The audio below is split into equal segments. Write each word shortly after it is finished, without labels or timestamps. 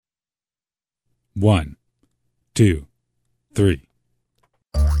1, 2, 3.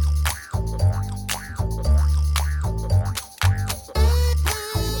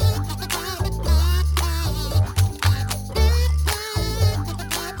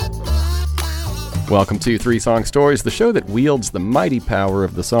 Welcome to Three Song Stories, the show that wields the mighty power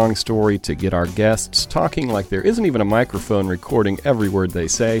of the song story to get our guests talking like there isn't even a microphone recording every word they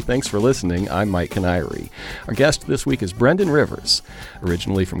say. Thanks for listening. I'm Mike Canary. Our guest this week is Brendan Rivers.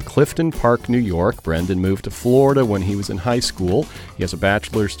 Originally from Clifton Park, New York, Brendan moved to Florida when he was in high school. He has a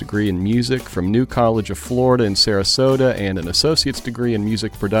bachelor's degree in music from New College of Florida in Sarasota and an associate's degree in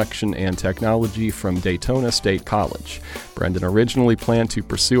music production and technology from Daytona State College. Brendan originally planned to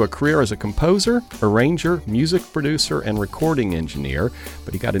pursue a career as a composer, arranger, music producer, and recording engineer,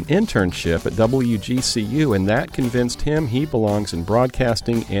 but he got an internship at WGCU, and that convinced him he belongs in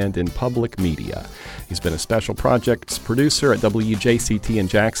broadcasting and in public media. He's been a special projects producer at WJCT in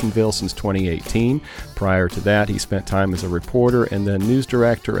Jacksonville since 2018. Prior to that, he spent time as a reporter and then news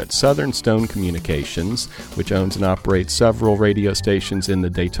director at Southern Stone Communications, which owns and operates several radio stations in the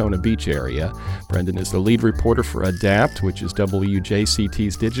Daytona Beach area. Brendan is the lead reporter for Adapt, which is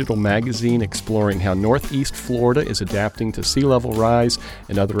WJCT's digital magazine exploring how Northeast Florida is adapting to sea level rise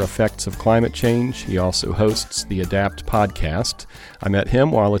and other effects of climate change. He also hosts the Adapt podcast. I met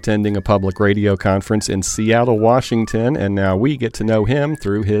him while attending a public radio conference in Seattle, Washington, and now we get to know him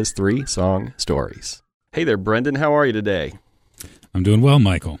through his Three Song Stories. Hey there, Brendan. How are you today? I'm doing well,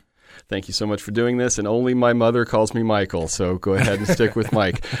 Michael. Thank you so much for doing this, and only my mother calls me Michael, so go ahead and stick with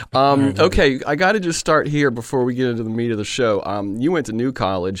Mike. Okay, I got to just start here before we get into the meat of the show. You went to New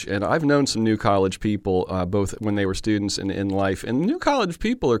College, and I've known some New College people, both when they were students and in life, and New College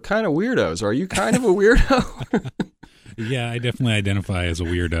people are kind of weirdos. Are you kind of a weirdo? Yeah, I definitely identify as a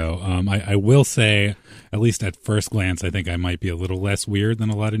weirdo. I will say, at least at first glance, I think I might be a little less weird than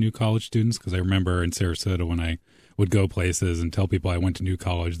a lot of New College students, because I remember in Sarasota when I would go places and tell people I went to New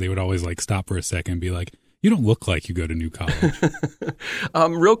College, they would always stop for a second and be like, "You don't look like you go to New College."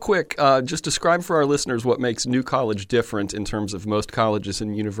 Real quick, just describe for our listeners what makes New College different in terms of most colleges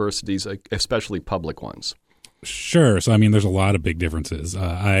and universities, especially public ones. Sure. So, there's a lot of big differences.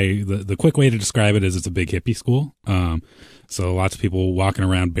 The quick way to describe it is it's a big hippie school. So lots of people walking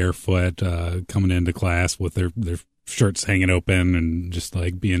around barefoot, coming into class with their shirts hanging open and just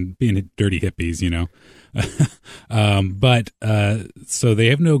being dirty hippies, you know. So they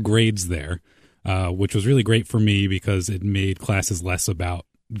have no grades there, which was really great for me because it made classes less about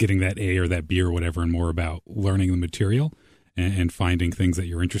getting that A or that B or whatever and more about learning the material and finding things that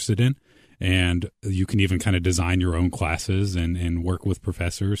you're interested in. And you can even kind of design your own classes and work with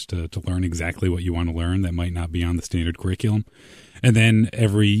professors to learn exactly what you want to learn that might not be on the standard curriculum. And then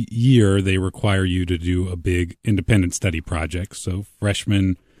every year they require you to do a big independent study project. So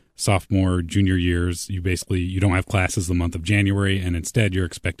freshman, sophomore, junior years, you don't have classes the month of January, and instead you're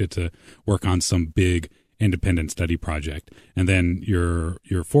expected to work on some big independent study project. And then your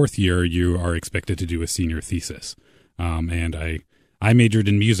fourth year, you are expected to do a senior thesis. And I majored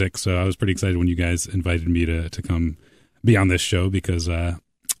in music, so I was pretty excited when you guys invited me to come be on this show because I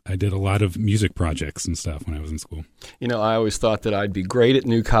did a lot of music projects and stuff when I was in school. You know, I always thought that I'd be great at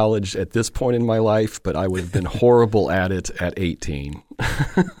New College at this point in my life, but I would have been horrible at it at 18.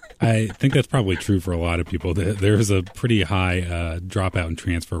 I think that's probably true for a lot of people. There's a pretty high dropout and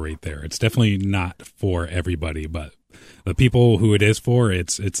transfer rate there. It's definitely not for everybody, but the people who it is for,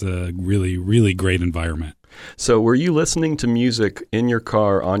 it's a really, really great environment. So were you listening to music in your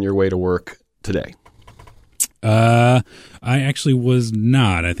car on your way to work today? I actually was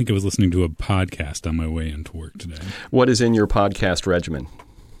not. I think I was listening to a podcast on my way into work today. What is in your podcast regimen?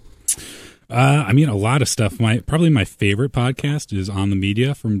 A lot of stuff. Probably my favorite podcast is On the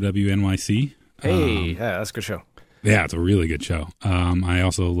Media from WNYC. Hey, yeah, that's a good show. Yeah, it's a really good show. I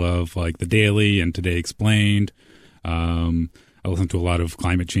also love The Daily and Today Explained. I listen to a lot of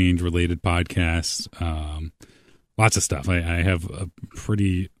climate change related podcasts. Lots of stuff. I have a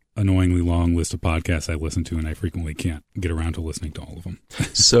pretty annoyingly long list of podcasts I listen to, and I frequently can't get around to listening to all of them.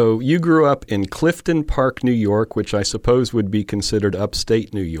 So you grew up in Clifton Park, New York, which I suppose would be considered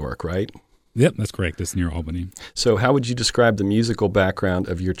upstate New York, right? Yep, that's correct. It's near Albany. So how would you describe the musical background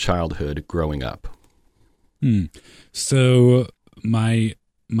of your childhood growing up? So my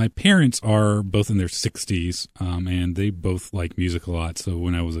parents are both in their 60s, and they both like music a lot. So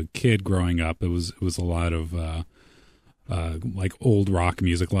when I was a kid growing up, it was a lot of old rock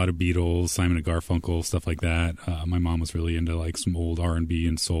music, a lot of Beatles, Simon and Garfunkel, stuff like that. My mom was really into some old R&B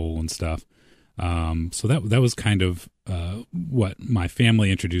and soul and stuff. So that was kind of what my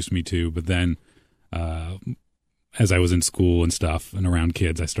family introduced me to. But then as I was in school and stuff and around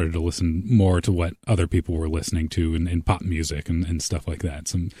kids, I started to listen more to what other people were listening to in pop music and stuff like that.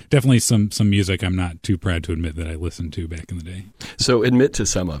 Definitely some music I'm not too proud to admit that I listened to back in the day. So admit to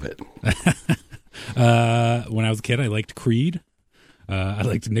some of it. When I was a kid, I liked Creed. I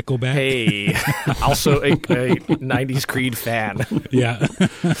liked Nickelback. Hey, also a 90s Creed fan. Yeah.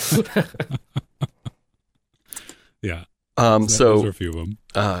 Yeah. So those are a few of them.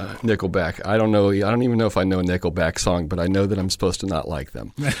 Nickelback. I don't know. I don't even know if I know a Nickelback song, but I know that I'm supposed to not like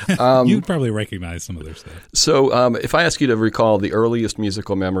them. You'd probably recognize some of their stuff. So if I ask you to recall the earliest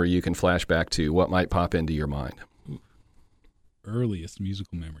musical memory you can flash back to, what might pop into your mind? Earliest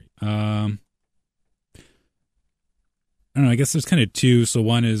musical memory. I don't know. I guess there's kind of two. So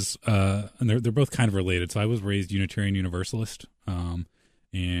one is, and they're both kind of related. So I was raised Unitarian Universalist.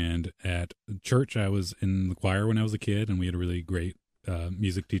 And at church, I was in the choir when I was a kid, and we had a really great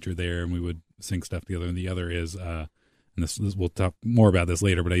music teacher there, and we would sing stuff together. And the other is, and this we'll talk more about this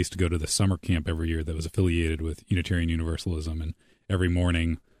later, but I used to go to the summer camp every year that was affiliated with Unitarian Universalism, and every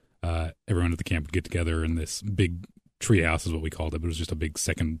morning, everyone at the camp would get together in this big treehouse is what we called it, but it was just a big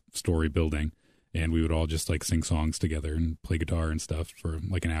second-story building, and we would all just like sing songs together and play guitar and stuff for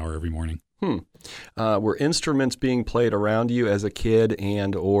like an hour every morning. Were instruments being played around you as a kid,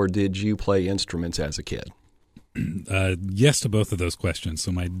 and or did you play instruments as a kid? Yes to both of those questions.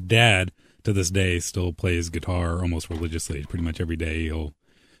 So my dad, to this day, still plays guitar almost religiously. Pretty much every day he'll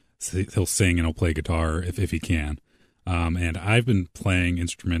sing and he'll play guitar if he can. And I've been playing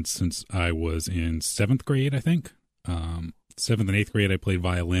instruments since I was in 7th grade, I think. 7th and 8th grade I played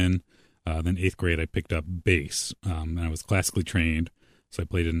violin. Then 8th grade I picked up bass. And I was classically trained, so I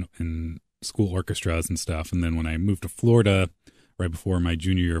played in school orchestras and stuff. And then when I moved to Florida right before my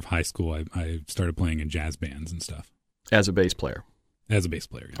junior year of high school, I started playing in jazz bands and stuff. As a bass player? As a bass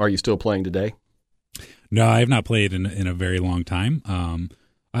player, yeah. Are you still playing today? No, I have not played in a very long time.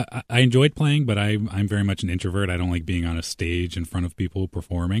 I enjoyed playing, but I'm very much an introvert. I don't like being on a stage in front of people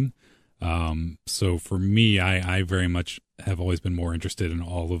performing. So for me, I very much have always been more interested in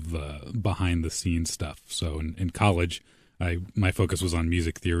all of the behind-the-scenes stuff. So in college, my focus was on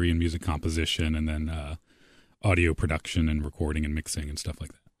music theory and music composition, and then audio production and recording and mixing and stuff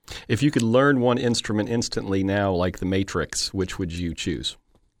like that. If you could learn one instrument instantly now, like The Matrix, which would you choose?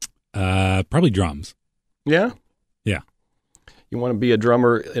 Probably drums. Yeah? Yeah. You want to be a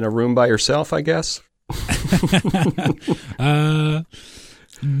drummer in a room by yourself, I guess? No,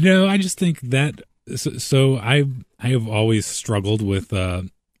 I just think that so I have always struggled with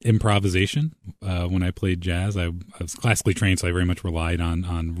improvisation. When I played jazz, I was classically trained, so I very much relied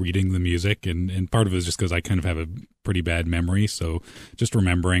on reading the music, and part of it is just because I kind of have a pretty bad memory, so just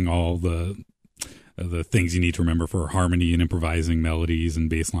remembering all the things you need to remember for harmony and improvising melodies and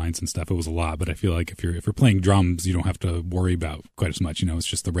bass lines and stuff, it was a lot. But I feel like if you're playing drums, you don't have to worry about quite as much. It's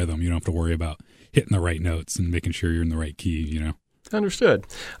just the rhythm. You don't have to worry about hitting the right notes and making sure you're in the right key. Understood.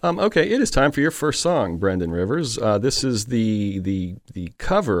 Okay, it is time for your first song, Brendan Rivers. This is the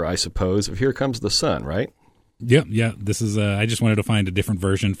cover, I suppose, of "Here Comes the Sun," right? Yep, yeah. This is. I just wanted to find a different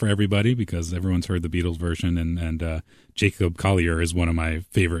version for everybody because everyone's heard the Beatles version, and Jacob Collier is one of my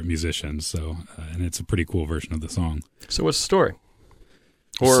favorite musicians. So, and it's a pretty cool version of the song. So, what's the story?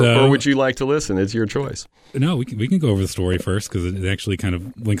 Or would you like to listen? It's your choice. No, we can go over the story first because it actually kind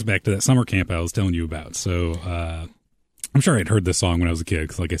of links back to that summer camp I was telling you about. So. I'm sure I'd heard this song when I was a kid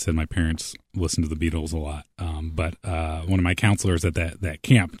because, like I said, my parents listened to the Beatles a lot. But one of my counselors at that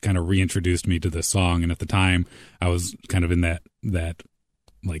camp kind of reintroduced me to this song. And at the time, I was kind of in that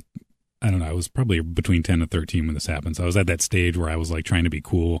like, I don't know, I was probably between 10 and 13 when this happened. So I was at that stage where I was like trying to be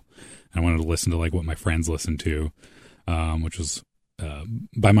cool. I wanted to listen to like what my friends listened to, which was,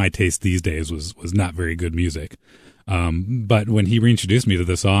 by my taste these days, was not very good music. But when he reintroduced me to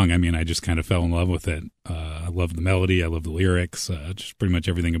the song, I mean, I just kind of fell in love with it. I loved the melody. I loved the lyrics, just pretty much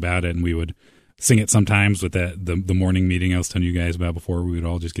everything about it. And we would sing it sometimes with the morning meeting I was telling you guys about before. We would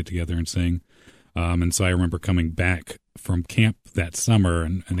all just get together and sing. And so I remember coming back from camp that summer.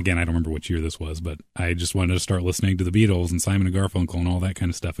 And again, I don't remember which year this was, but I just wanted to start listening to the Beatles and Simon and Garfunkel and all that kind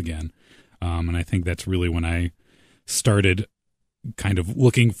of stuff again. And I think that's really when I started kind of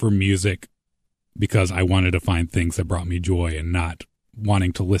looking for music because I wanted to find things that brought me joy and not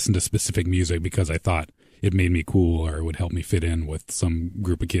wanting to listen to specific music because I thought it made me cool or it would help me fit in with some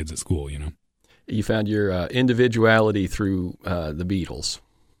group of kids at school, You found your individuality through the Beatles.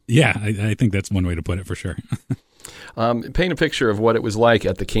 Yeah, I think that's one way to put it for sure. Paint a picture of what it was like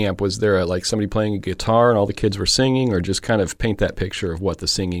at the camp. Was there like somebody playing a guitar and all the kids were singing, or just kind of paint that picture of what the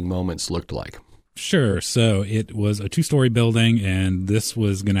singing moments looked like? Sure. So it was a 2-story building, and this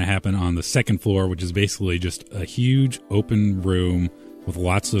was going to happen on the second floor, which is basically just a huge open room with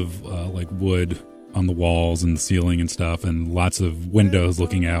lots of like wood on the walls and the ceiling and stuff, and lots of windows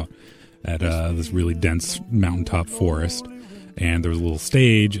looking out at this really dense mountaintop forest. And there was a little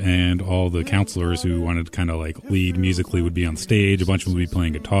stage, and all the counselors who wanted to kind of like lead musically would be on stage. A bunch of them would be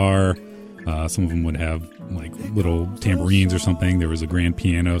playing guitar. Some of them would have like little tambourines or something. There was a grand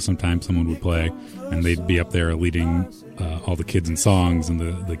piano sometimes someone would play, and they'd be up there leading all the kids in songs, and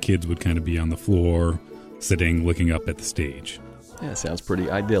the kids would kind of be on the floor sitting looking up at the stage. Yeah, sounds pretty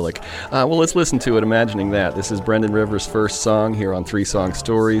idyllic. Well, let's listen to it, imagining that. This is Brendan Rivers' first song here on 3 Song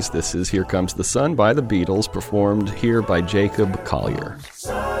Stories. This is Here Comes the Sun by the Beatles, performed here by Jacob Collier.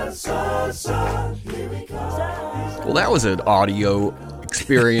 Sun, sun, sun, here we come. Well, that was an audio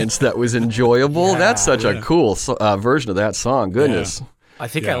experience that was enjoyable. Yeah, That's such a cool version of that song. Goodness. Yeah. I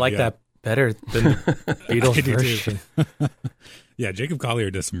think I like that better than the Beatles version. Yeah, Jacob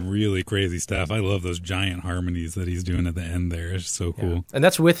Collier does some really crazy stuff. I love those giant harmonies that he's doing at the end there. It's so cool. Yeah. And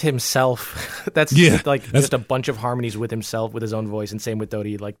that's with himself. That's just a bunch of harmonies with himself, with his own voice, and same with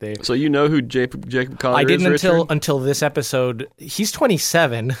Dodie. So you know who Jacob Collier I didn't is, until this episode. He's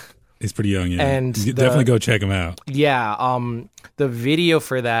 27. He's pretty young, yeah. And definitely go check him out. Yeah, the video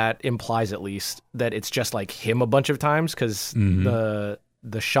for that implies at least that it's just like him a bunch of times, because the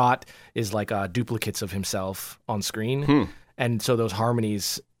shot is like duplicates of himself on screen. And so those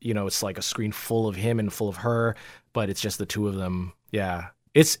harmonies, it's like a screen full of him and full of her, but it's just the two of them. Yeah.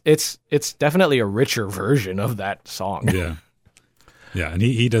 It's definitely a richer version of that song. Yeah. Yeah, and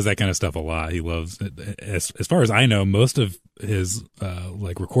he does that kind of stuff a lot. He loves it. As far as I know, most of his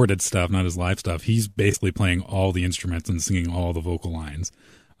like recorded stuff, not his live stuff, he's basically playing all the instruments and singing all the vocal lines.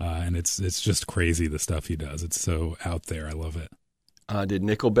 And it's just crazy, the stuff he does. It's so out there. I love it. Did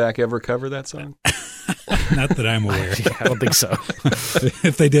Nickelback ever cover that song? Not that I'm aware. I don't think so.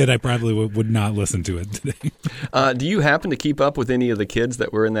 If they did, I probably would not listen to it today. Do you happen to keep up with any of the kids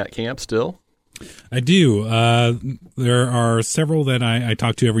that were in that camp still? I do. There are several that I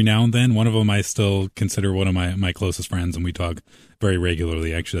talk to every now and then. One of them I still consider one of my closest friends, and we talk very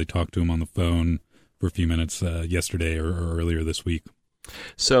regularly. Actually, I talked to him on the phone for a few minutes yesterday or earlier this week.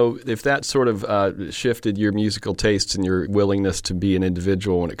 So if that sort of shifted your musical tastes and your willingness to be an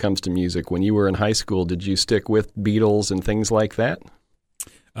individual when it comes to music, when you were in high school, did you stick with Beatles and things like that?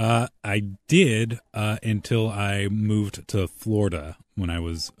 I did until I moved to Florida when I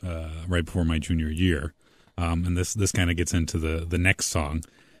was right before my junior year. And this kind of gets into the next song.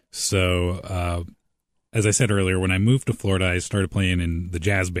 So as I said earlier, when I moved to Florida, I started playing in the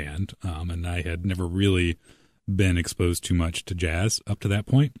jazz band, and I had never really been exposed too much to jazz up to that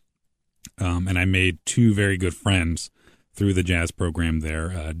point. And I made 2 very good friends through the jazz program there,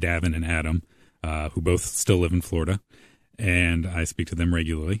 Davin and Adam, who both still live in Florida. And I speak to them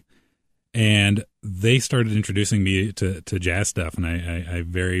regularly. And they started introducing me to jazz stuff. And I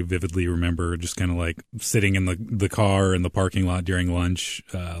very vividly remember just kind of like sitting in the car in the parking lot during lunch,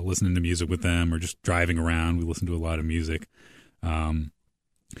 listening to music with them, or just driving around. We listened to a lot of music.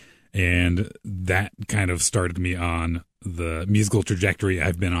 And that kind of started me on the musical trajectory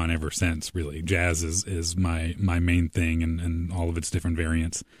I've been on ever since, really. Jazz is my main thing, and all of its different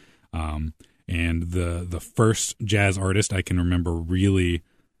variants. And the first jazz artist I can remember really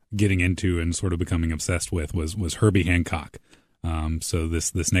getting into and sort of becoming obsessed with was Herbie Hancock. So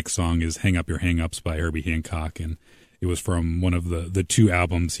this next song is Hang Up Your Hang-Ups by Herbie Hancock, and it was from one of the 2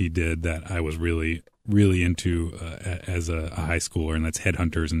 albums he did that I was really into as a high schooler, and that's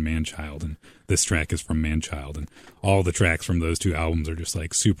Headhunters and Manchild. And this track is from Manchild, and all the tracks from those 2 albums are just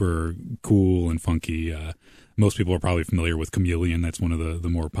like super cool and funky. Most people are probably familiar with Chameleon. That's one of the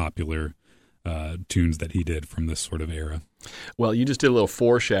more popular tunes that he did from this sort of era. Well, you just did a little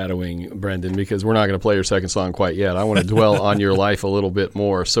foreshadowing, Brendan, because we're not going to play your second song quite yet. I want to dwell on your life a little bit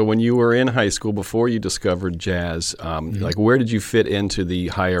more. So when you were in high school, before you discovered jazz, like where did you fit into the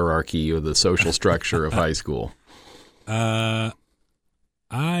hierarchy or the social structure of high school? I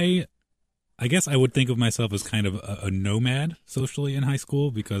guess I would think of myself as kind of a nomad socially in high school,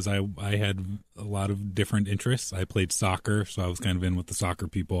 because I had a lot of different interests. I played soccer, so I was kind of in with the soccer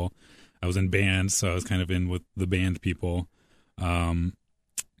people. I was in bands, so I was kind of in with the band people.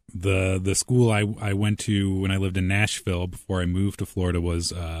 The school I went to when I lived in Nashville before I moved to Florida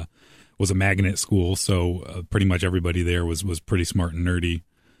was a magnet school, so pretty much everybody there was pretty smart and nerdy.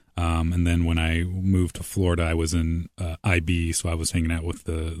 And then when I moved to Florida, I was in IB, so I was hanging out with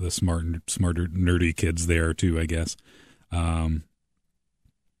the smarter, nerdy kids there too, I guess.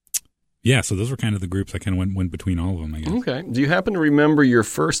 Yeah, so those were kind of the groups I kind of went between all of them, I guess. Okay. Do you happen to remember your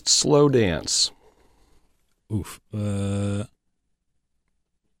first slow dance? Oof. I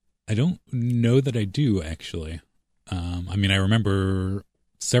don't know that I do, actually. I mean, I remember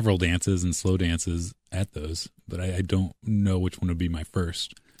several dances and slow dances at those, but I don't know which one would be my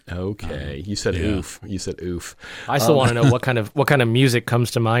first. Okay, you said oof. You said oof. I still want to know what kind of music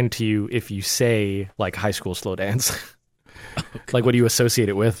comes to mind to you if you say like high school slow dance. Like, what do you associate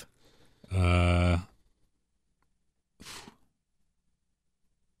it with? I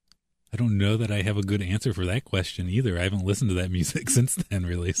don't know that I have a good answer for that question either. I haven't listened to that music since then,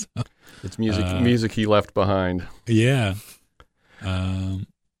 really. So. It's music he left behind. Yeah. I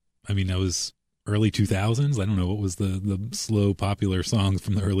mean, I was early 2000s. I don't know what was the slow popular songs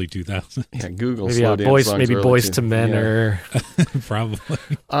from the early 2000s. Yeah, Google maybe slow dance songs. Maybe Boys to Men or probably.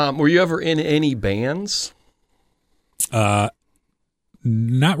 Were you ever in any bands?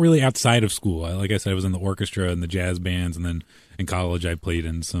 Not really outside of school. Like I said, I was in the orchestra and the jazz bands, and then in college I played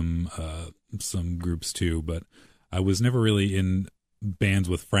in some groups too. But I was never really in bands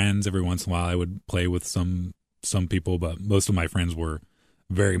with friends. Every once in a while, I would play with some people, but most of my friends were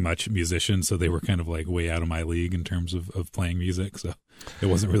very much musicians, so they were kind of like way out of my league in terms of playing music. So it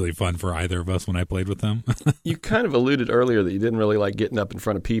wasn't really fun for either of us when I played with them. You kind of alluded earlier that you didn't really like getting up in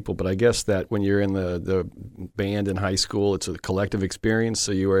front of people, but I guess that when you're in the band in high school, it's a collective experience,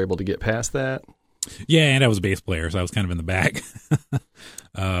 so you were able to get past that? Yeah, and I was a bass player, so I was kind of in the back.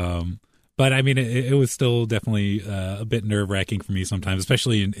 But I mean, it was still definitely a bit nerve-wracking for me sometimes,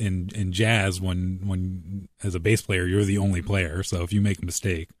 especially in jazz when as a bass player, you're the only player. So if you make a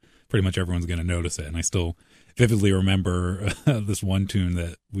mistake, pretty much everyone's going to notice it. And I still vividly remember this one tune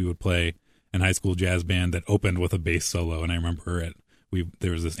that we would play in high school jazz band that opened with a bass solo. And I remember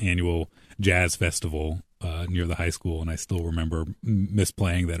there was this annual jazz festival near the high school, and I still remember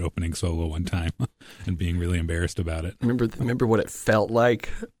misplaying that opening solo one time and being really embarrassed about it. Remember what it felt like?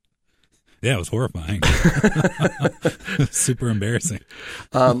 Yeah, it was horrifying. Super embarrassing.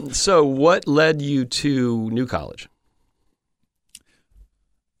 So what led you to New College?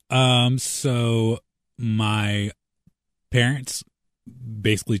 So my parents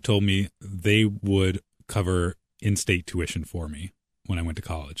basically told me they would cover in-state tuition for me when I went to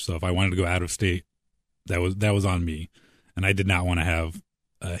college. So if I wanted to go out of state, that was on me. And I did not want to have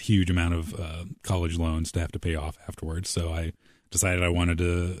a huge amount of college loans to have to pay off afterwards. So I decided I wanted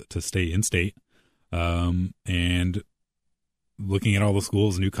to stay in state. And looking at all the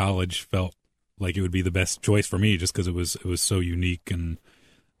schools, New College felt like it would be the best choice for me just because it was so unique, and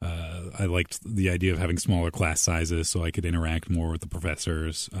I liked the idea of having smaller class sizes so I could interact more with the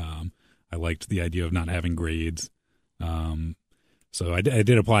professors. I liked the idea of not having grades. So I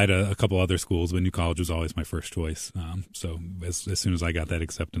did apply to a couple other schools, but New College was always my first choice. So as soon as I got that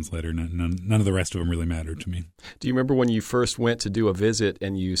acceptance letter, none of the rest of them really mattered to me. Do you remember when you first went to do a visit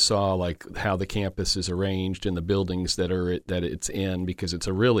and you saw like how the campus is arranged and the buildings that it's in? Because it's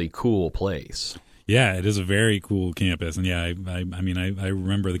a really cool place. Yeah, it is a very cool campus. And yeah, I mean, I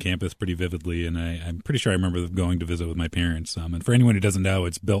remember the campus pretty vividly, and I'm pretty sure I remember going to visit with my parents. And for anyone who doesn't know,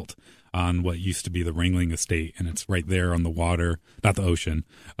 it's built on what used to be the Ringling Estate, and it's right there on the water, not the ocean.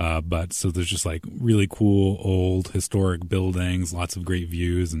 But so there's just like really cool old historic buildings, lots of great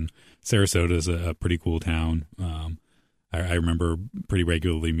views, and Sarasota is a pretty cool town. I remember pretty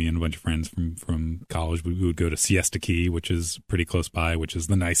regularly, me and a bunch of friends from college, we would go to Siesta Key, which is pretty close by, which is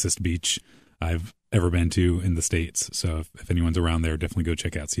the nicest beach I've ever been to in the States. So if anyone's around there, definitely go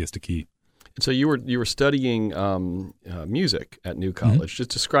check out Siesta Key. So you were studying music at New College. Mm-hmm.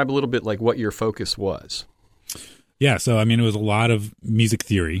 Just describe a little bit like what your focus was. Yeah, so I mean, it was a lot of music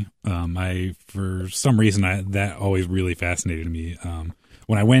theory. For some reason, that always really fascinated me.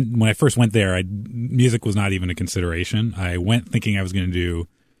 When I first went there, music was not even a consideration. I went thinking I was going to do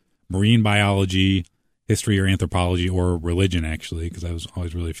marine biology, history or anthropology, or religion, actually, because I was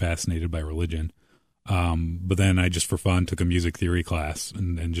always really fascinated by religion. But then I just for fun took a music theory class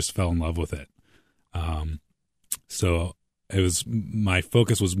and just fell in love with it. So my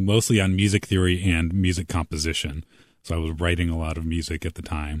focus was mostly on music theory and music composition. So I was writing a lot of music at the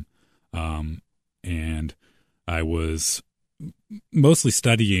time. And I was mostly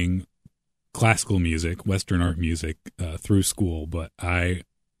studying classical music, Western art music, through school. But I,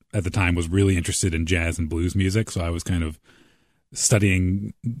 at the time, was really interested in jazz and blues music. So I was kind of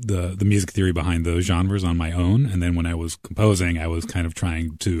studying the music theory behind those genres on my own, and then when I was composing, I was kind of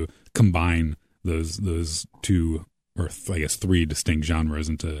trying to combine those two, or I guess three distinct genres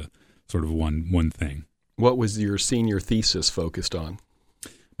into sort of one thing. What was your senior thesis focused on?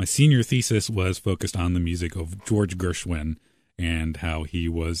 My senior thesis was focused on the music of George Gershwin and how he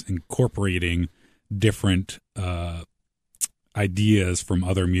was incorporating different ideas from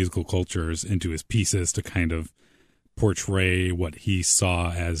other musical cultures into his pieces to kind of portray what he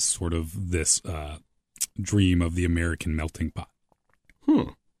saw as sort of this dream of the American melting pot.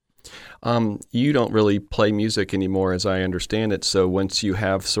 You don't really play music anymore, as I understand it. So once you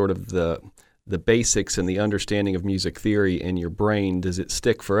have sort of the basics and the understanding of music theory in your brain, does it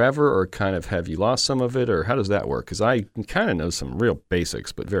stick forever, or kind of have you lost some of it, or how does that work? Because I kind of know some real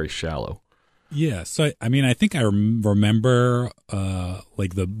basics, but very shallow. Yeah, so I mean, I think I remember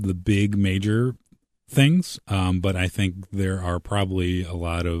like the big major things, but I think there are probably a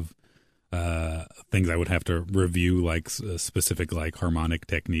lot of things I would have to review, like specific like harmonic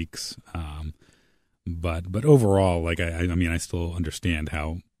techniques. But overall, like I mean, I still understand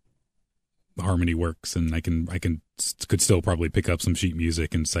how harmony works, and I could still probably pick up some sheet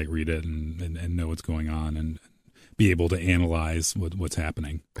music and sight read it and know what's going on and be able to analyze what's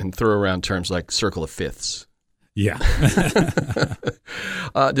happening and throw around terms like circle of fifths. Yeah.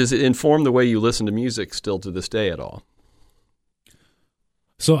 Does it inform the way you listen to music still to this day at all?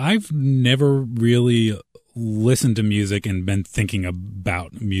 So I've never really listened to music and been thinking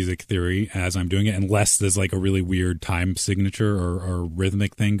about music theory as I'm doing it, unless there's like a really weird time signature or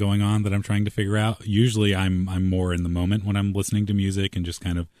rhythmic thing going on that I'm trying to figure out. Usually I'm more in the moment when I'm listening to music and just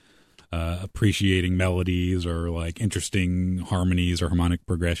kind of appreciating melodies or like interesting harmonies or harmonic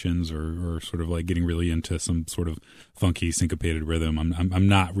progressions or sort of like getting really into some sort of funky syncopated rhythm. I'm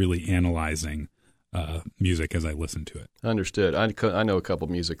not really analyzing music as I listen to it. Understood. I know a couple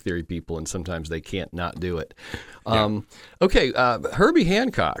music theory people, and sometimes they can't not do it. Yeah. Okay, Herbie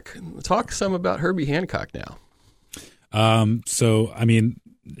Hancock. Talk some about Herbie Hancock now. So, I mean,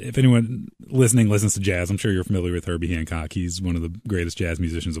 if anyone listening listens to jazz, I'm sure you're familiar with Herbie Hancock. He's one of the greatest jazz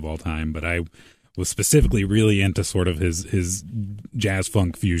musicians of all time, but I was specifically really into sort of his jazz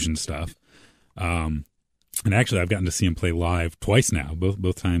funk fusion stuff. And actually, I've gotten to see him play live twice now,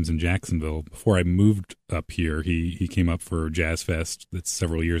 both times in Jacksonville. Before I moved up here, he came up for Jazz Fest that's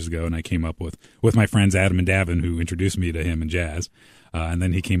several years ago, and I came up with my friends Adam and Davin, who introduced me to him in jazz. And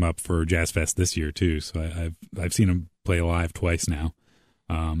then he came up for Jazz Fest this year too. So I've seen him play live twice now.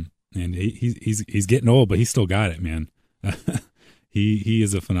 And he's getting old, but he's still got it, man. He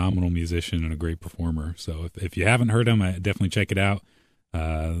is a phenomenal musician and a great performer. So if you haven't heard him, I definitely check it out.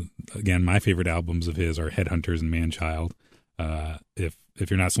 Again, my favorite albums of his are Headhunters and Manchild. If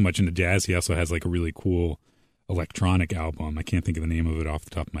you're not so much into jazz, he also has like a really cool electronic album. I can't think of the name of it off the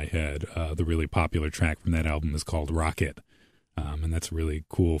top of my head. The really popular track from that album is called Rocket. And that's really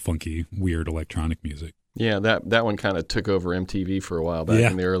cool, funky, weird electronic music. Yeah, that one kind of took over MTV for a while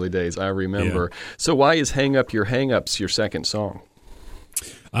back in the early days. I remember. Yeah. So why is Hang Up Your Hang-Ups your second song?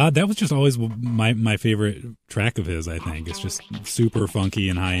 That was just always my favorite track of his, I think. It's just super funky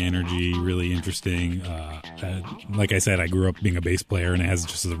and high energy, really interesting. Like I said, I grew up being a bass player, and it has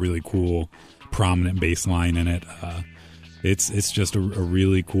just a really cool, prominent bass line in it. It's just a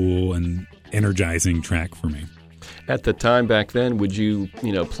really cool and energizing track for me. At the time back then, would you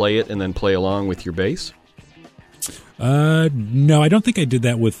play it and then play along with your bass? No, I don't think I did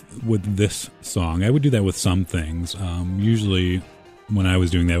that with this song. I would do that with some things. Usually when I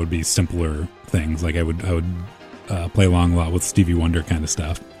was doing that, would be simpler things. Like I would play along a lot with Stevie Wonder kind of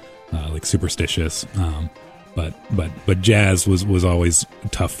stuff, like Superstitious. But jazz was always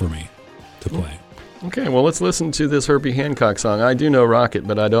tough for me to play. Okay, well, let's listen to this Herbie Hancock song. I do know Rocket,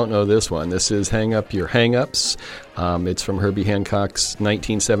 but I don't know this one. This is Hang Up Your Hang-Ups. It's from Herbie Hancock's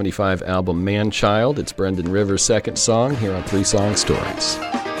 1975 album Man-Child. It's Brendan Rivers' second song here on Three Song Stories.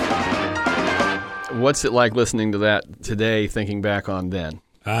 What's it like listening to that today, thinking back on then?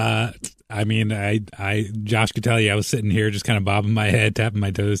 I mean, Josh could tell you I was sitting here just kind of bobbing my head, tapping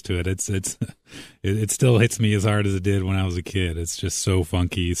my toes to it. It still hits me as hard as it did when I was a kid. It's just so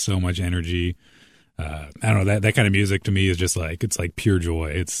funky, so much energy. I don't know, that kind of music to me is just like, it's like pure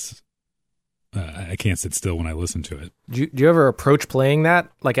joy. It's I can't sit still when I listen to it. Do you ever approach playing that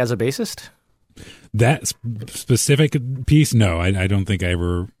like as a bassist? That specific piece, no, I don't think I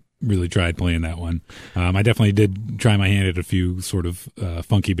ever really tried playing that one. I definitely did try my hand at a few sort of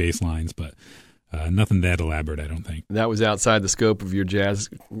funky bass lines, but nothing that elaborate, I don't think. That was outside the scope of your jazz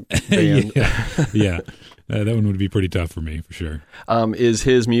band. Yeah. That one would be pretty tough for me, for sure. Is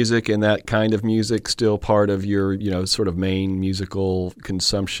his music and that kind of music still part of your, sort of main musical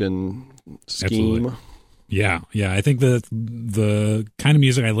consumption scheme? Absolutely. Yeah. I think the kind of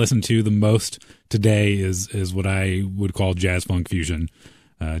music I listen to the most today is what I would call jazz funk fusion,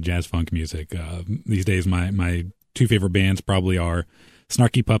 jazz funk music. These days, my two favorite bands probably are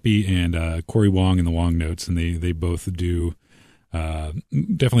Snarky Puppy and Corey Wong and the Wong Notes, and they both do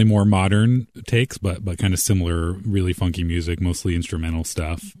Definitely more modern takes, but kind of similar, really funky music, mostly instrumental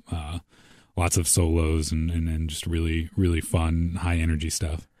stuff. Lots of solos and just really, really fun, high energy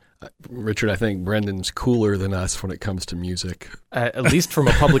stuff. Richard, I think Brendan's cooler than us when it comes to music. At least from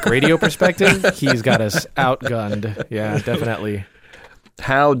a public radio perspective, he's got us outgunned. Yeah, definitely.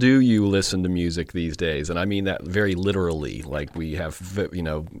 How do you listen to music these days? And I mean that very literally. Like we have,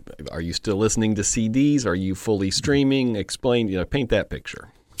 are you still listening to CDs? Are you fully streaming? Explain, paint that picture.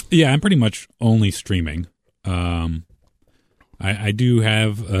 Yeah, I'm pretty much only streaming. I do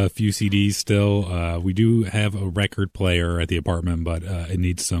have a few CDs still. We do have a record player at the apartment, but it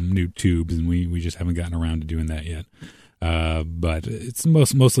needs some new tubes, and we just haven't gotten around to doing that yet. But it's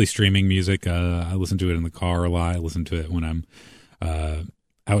mostly streaming music. I listen to it in the car a lot. I listen to it when I'm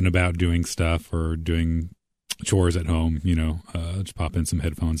out and about doing stuff or doing chores at home. Just pop in some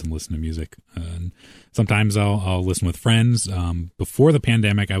headphones and listen to music. And sometimes I'll listen with friends. Before the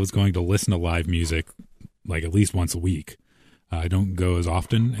pandemic, I was going to listen to live music like at least once a week. I don't go as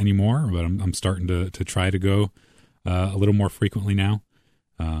often anymore, but I'm starting to try to go a little more frequently now.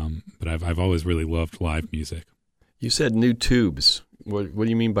 But I've always really loved live music. You said new tubes. What do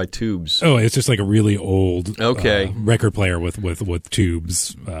you mean by tubes? Oh, it's just like a really old record player with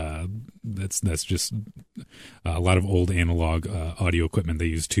tubes. That's just a lot of old analog audio equipment. They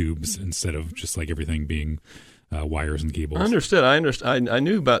use tubes instead of just like everything being wires and cables. Understood. I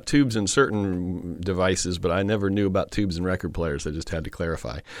knew about tubes in certain devices, but I never knew about tubes in record players. I just had to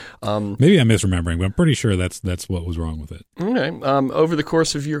clarify. Maybe I'm misremembering, but I'm pretty sure that's what was wrong with it. Okay. Over the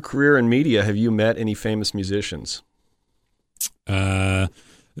course of your career in media, have you met any famous musicians?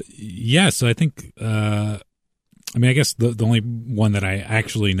 Yes, I think. I guess the only one that I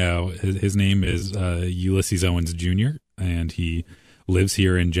actually know, his name is Ulysses Owens Jr., and he lives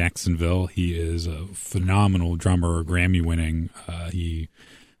here in Jacksonville. He is a phenomenal drummer, Grammy-winning. I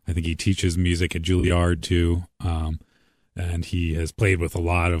think he teaches music at Juilliard too, and he has played with a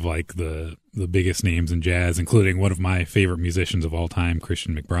lot of like the biggest names in jazz, including one of my favorite musicians of all time,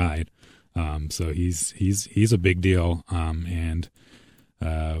 Christian McBride. So he's a big deal, and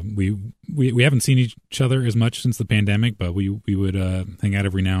we haven't seen each other as much since the pandemic, but we would hang out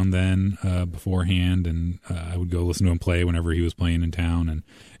every now and then beforehand, and I would go listen to him play whenever he was playing in town. And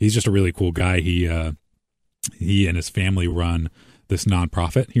he's just a really cool guy. He and his family run this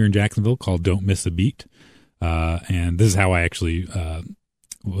nonprofit here in Jacksonville called Don't Miss a Beat, and this is how I actually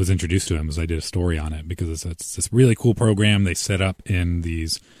was introduced to him, as I did a story on it, because it's this really cool program they set up in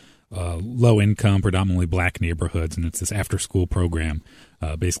these low-income, predominantly black neighborhoods, and it's this after-school program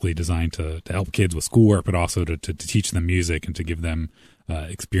basically designed to help kids with schoolwork, but also to teach them music and to give them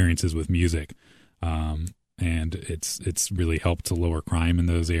experiences with music. And it's really helped to lower crime in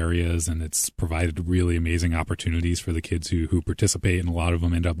those areas, and it's provided really amazing opportunities for the kids who participate, and a lot of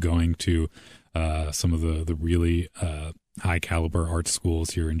them end up going to some of the really high-caliber art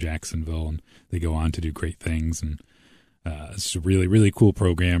schools here in Jacksonville, and they go on to do great things. And it's a really, really cool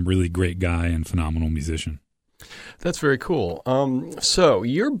program, really great guy, and phenomenal musician. That's very cool. So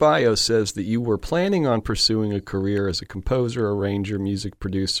your bio says that you were planning on pursuing a career as a composer, arranger, music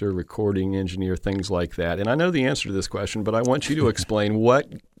producer, recording engineer, things like that. And I know the answer to this question, but I want you to explain what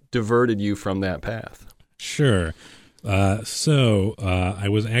diverted you from that path. Sure. So I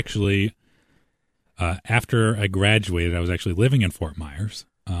was actually, after I graduated, I was actually living in Fort Myers.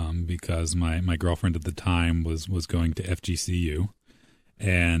 Because my girlfriend at the time was going to FGCU,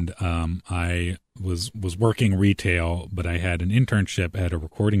 and I was working retail, but I had an internship at a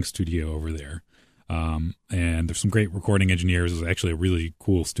recording studio over there, and there's some great recording engineers. It was actually a really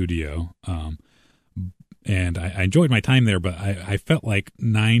cool studio, and I enjoyed my time there, but I felt like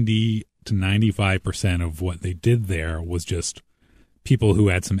 90 to 95% of what they did there was just people who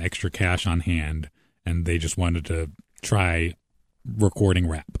had some extra cash on hand, and they just wanted to try recording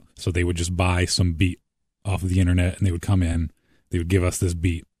rap. So they would just buy some beat off of the internet, and they would come in, they would give us this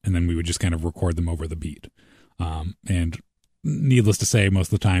beat, and then we would just kind of record them over the beat. And needless to say,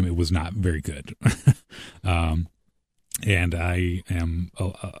 most of the time it was not very good. And I am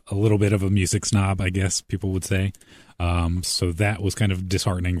a little bit of a music snob, I guess people would say. So that was kind of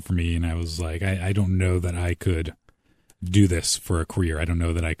disheartening for me, and I was like, I don't know that I could do this for a career. I don't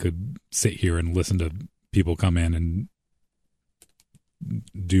know that I could sit here and listen to people come in and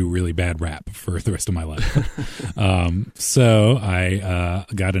do really bad rap for the rest of my life. So I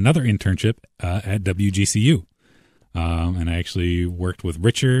got another internship at WGCU, and I actually worked with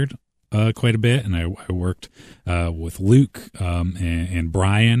Richard quite a bit, and I worked with Luke and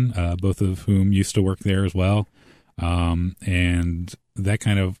Brian, both of whom used to work there as well. And that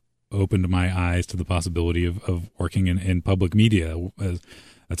kind of opened my eyes to the possibility of working in public media.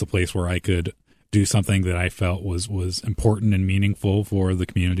 That's a place where I could do something that I felt was important and meaningful for the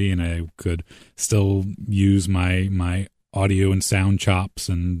community, and I could still use my audio and sound chops,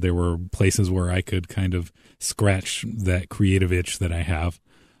 and there were places where I could kind of scratch that creative itch that I have.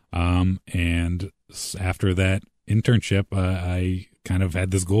 And after that internship, I kind of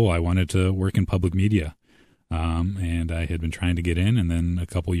had this goal. I wanted to work in public media. And I had been trying to get in, and then a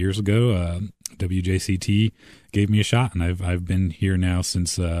couple years ago, WJCT gave me a shot, and I've been here now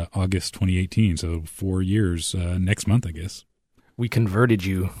since August 2018, so 4 years next month, I guess. We converted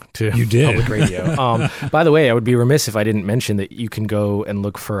you to You did. public radio. By the way, I would be remiss if I didn't mention that you can go and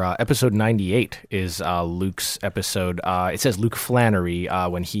look for episode 98 is Luke's episode. It says Luke Flannery.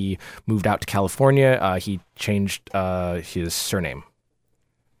 When he moved out to California, he changed his surname.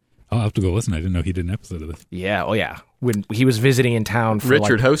 I'll have to go listen. I didn't know he did an episode of this. Yeah, oh yeah. When he was visiting in town for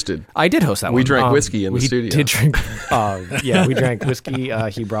Richard hosted. I did host that one. We drank whiskey in the studio. We did drink, yeah, we drank whiskey.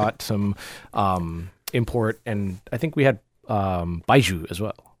 He brought some import, and I think we had Baiju as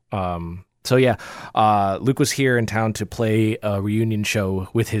well. So yeah, Luke was here in town to play a reunion show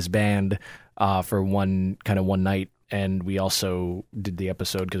with his band for one night, and we also did the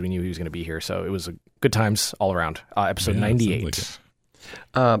episode because we knew he was going to be here. So it was good times all around. Episode 98.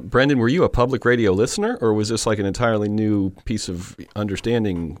 Brendan, were you a public radio listener, or was this like an entirely new piece of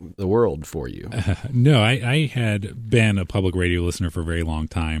understanding the world for you? No, I had been a public radio listener for a very long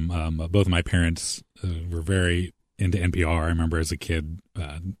time. Both of my parents were very into NPR. I remember as a kid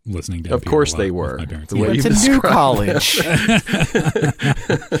listening to NPR. Of course a lot they with were. my parents. The way It's you a new described. college.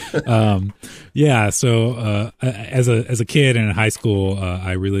 Yeah. So as a kid and in high school,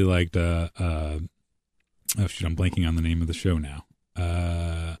 I really liked. I'm blanking on the name of the show now.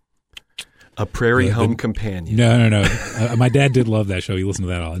 A Prairie Home Companion. No. My dad did love that show. He listened to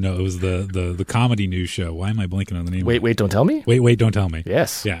that all. No, it was the comedy news show. Why am I blanking on the name? Wait, don't tell me. Wait, don't tell me.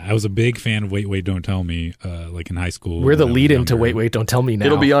 Yes. Yeah, I was a big fan of Wait, don't tell me. Like in high school. We're the when I was lead-in to younger. Wait, don't tell me now.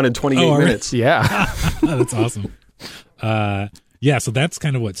 It'll be on in 28 minutes. Yeah. That's awesome. Yeah, so that's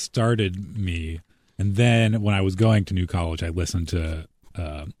kind of what started me. And then when I was going to New College, I listened to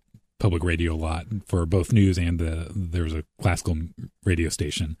public radio a lot for both news and there was a classical radio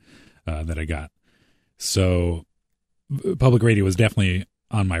station that I got. So public radio was definitely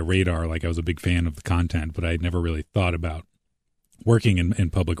on my radar. Like I was a big fan of the content, but I had never really thought about working in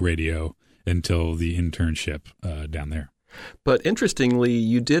public radio until the internship down there. But interestingly,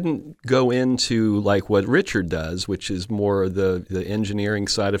 you didn't go into like what Richard does, which is more the engineering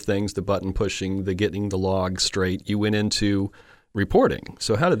side of things, the button pushing, the getting the log straight. You went into reporting.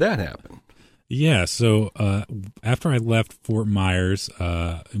 So how did that happen? Yeah, so after I left Fort Myers,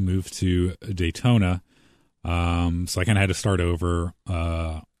 I moved to Daytona. So I kind of had to start over.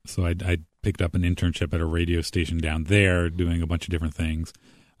 So I picked up an internship at a radio station down there doing a bunch of different things.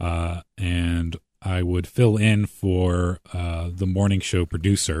 And I would fill in for the morning show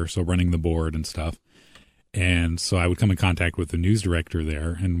producer, so running the board and stuff. And so I would come in contact with the news director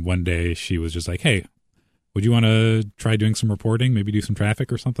there. And one day she was just like, hey, would you want to try doing some reporting, maybe do some traffic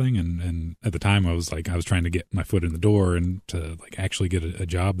or something? And at the time I was trying to get my foot in the door and to like actually get a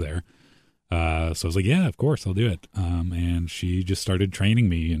job there. So I was like, yeah, of course I'll do it. And she just started training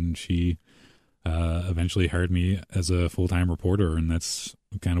me, and she eventually hired me as a full-time reporter. And that's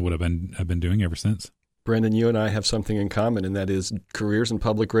kind of what I've been doing ever since. Brendan, you and I have something in common, and that is careers in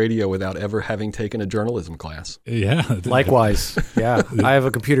public radio without ever having taken a journalism class. Yeah. Likewise. Yeah. I have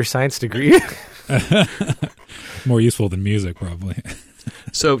a computer science degree. More useful than music, probably.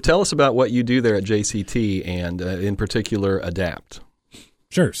 So tell us about what you do there at JCT, and in particular, ADAPT.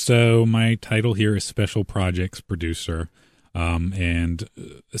 Sure. So my title here is Special Projects Producer. And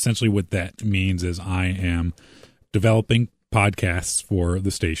essentially what that means is I am developing podcasts for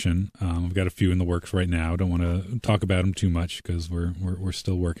the station. I've got a few in the works right now. Don't want to talk about them too much because we're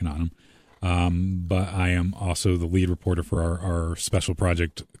still working on them. But I am also the lead reporter for our special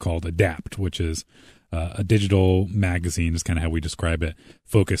project called ADAPT, which is a digital magazine, is kind of how we describe it,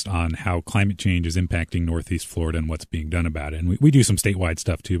 focused on how climate change is impacting Northeast Florida and what's being done about it. And we do some statewide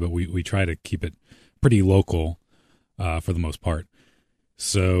stuff too, but we try to keep it pretty local for the most part.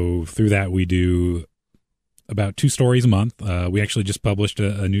 So through that, we do about 2 stories a month. We actually just published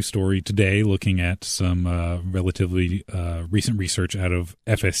a new story today looking at some relatively recent research out of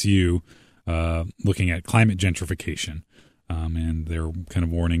FSU looking at climate gentrification. And they're kind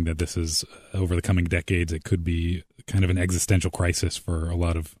of warning that this is, over the coming decades, it could be kind of an existential crisis for a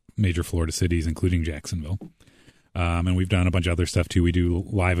lot of major Florida cities, including Jacksonville. And we've done a bunch of other stuff too. We do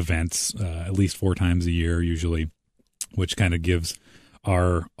live events at least 4 times a year usually, which kind of gives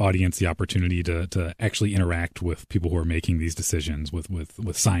our audience the opportunity to actually interact with people who are making these decisions,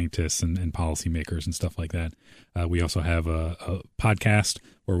 with scientists and policymakers and stuff like that. We also have a podcast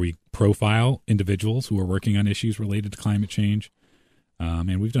where we profile individuals who are working on issues related to climate change.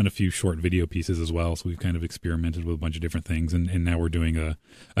 And we've done a few short video pieces as well, so we've kind of experimented with a bunch of different things. And now we're doing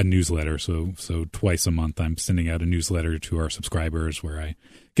a newsletter. So twice a month I'm sending out a newsletter to our subscribers where I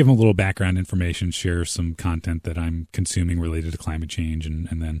give them a little background information, share some content that I'm consuming related to climate change, and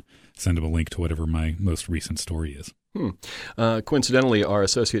then send them a link to whatever my most recent story is. Coincidentally, our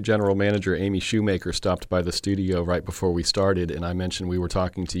Associate General Manager, Amy Shoemaker, stopped by the studio right before we started, and I mentioned we were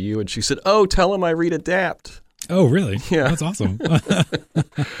talking to you, and she said, "Oh, tell him I read Adapt." Oh, really? Yeah. That's awesome.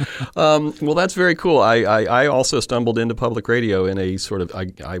 Well, that's very cool. I also stumbled into public radio in a sort of,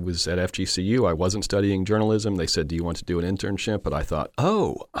 I was at FGCU. I wasn't studying journalism. They said, do you want to do an internship? But I thought,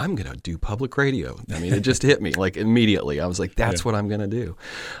 oh, I'm going to do public radio. I mean, it just hit me like immediately. I was like, that's what I'm going to do.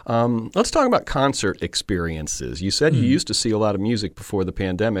 Let's talk about concert experiences. You said you used to see a lot of music before the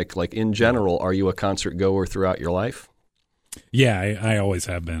pandemic. Like in general, are you a concert goer throughout your life? Yeah, I always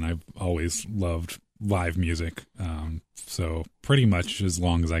have been. I've always loved live music. So pretty much as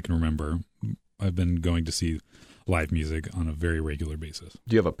long as I can remember, I've been going to see live music on a very regular basis.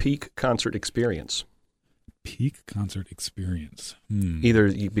 Do you have a peak concert experience? Peak concert experience?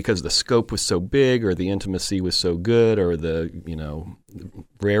 Either because the scope was so big or the intimacy was so good or the,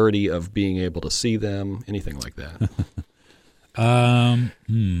 rarity of being able to see them, anything like that.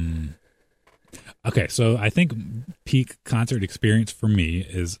 Okay, so I think peak concert experience for me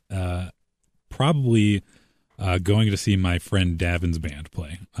is probably going to see my friend Davin's band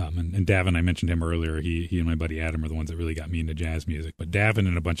play. And Davin, I mentioned him earlier. He and my buddy Adam are the ones that really got me into jazz music. But Davin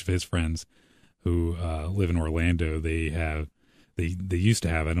and a bunch of his friends who live in Orlando, they used to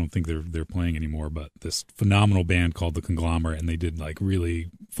have, I don't think they're playing anymore, but this phenomenal band called The Conglomerate, and they did like really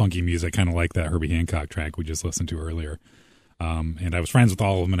funky music, kind of like that Herbie Hancock track we just listened to earlier. And I was friends with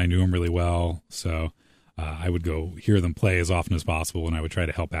all of them, and I knew them really well, so I would go hear them play as often as possible, and I would try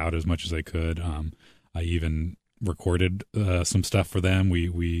to help out as much as I could. I even recorded some stuff for them.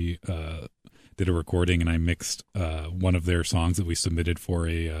 We did a recording, and I mixed one of their songs that we submitted for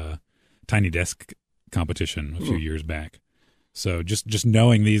a Tiny Desk competition a few years back. So just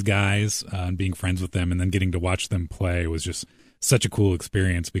knowing these guys and being friends with them and then getting to watch them play was just such a cool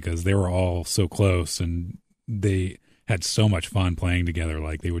experience because they were all so close, and they had so much fun playing together.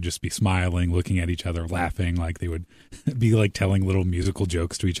 Like they would just be smiling, looking at each other, laughing, like they would be like telling little musical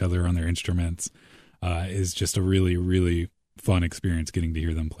jokes to each other on their instruments. Is just a really, really fun experience getting to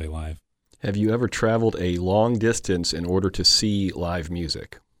hear them play live. Have you ever traveled a long distance in order to see live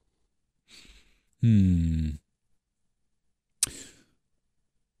music?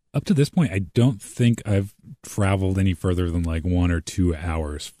 Up to this point, I don't think I've traveled any further than like 1 or 2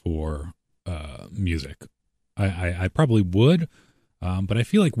 hours for music. I probably would, but I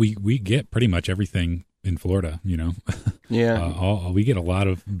feel like we get pretty much everything in Florida, Yeah. We get a lot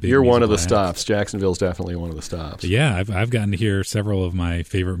of big You're one of the acts. stops. Jacksonville's definitely one of the stops. Yeah, I've gotten to hear several of my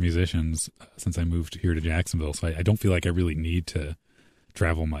favorite musicians since I moved here to Jacksonville, so I don't feel like I really need to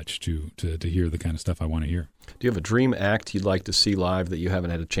travel much to hear the kind of stuff I want to hear. Do you have a dream act you'd like to see live that you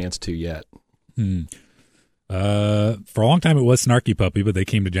haven't had a chance to yet? For a long time it was Snarky Puppy, but they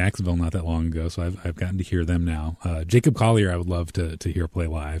came to Jacksonville not that long ago, so I've gotten to hear them now. Jacob Collier I would love to hear play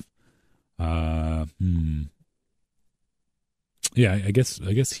live. Yeah, I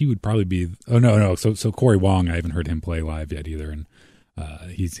guess he would probably be. Oh no. So Corey Wong, I haven't heard him play live yet either, and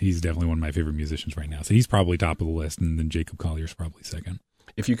he's definitely one of my favorite musicians right now. So he's probably top of the list, and then Jacob Collier's probably second.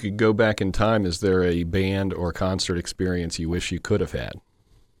 If you could go back in time, is there a band or concert experience you wish you could have had?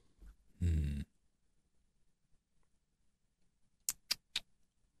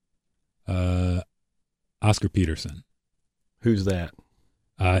 Oscar Peterson. Who's that?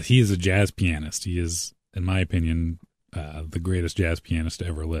 He is a jazz pianist. He is, in my opinion, the greatest jazz pianist to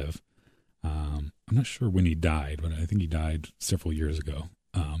ever live. I'm not sure when he died, but I think he died several years ago.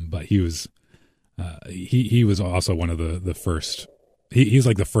 But he was he was also one of the first. He's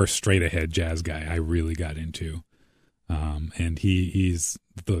like the first straight ahead jazz guy I really got into. And his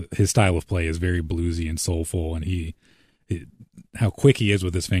style of play is very bluesy and soulful, and how quick he is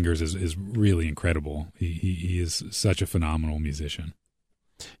with his fingers is really incredible. He is such a phenomenal musician.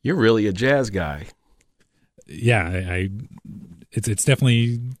 You're really a jazz guy. Yeah, it's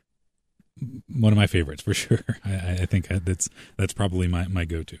definitely one of my favorites for sure. I think that's probably my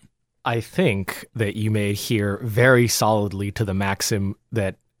go-to. I think that you may adhere very solidly to the maxim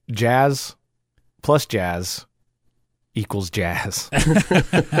that jazz plus jazz equals jazz.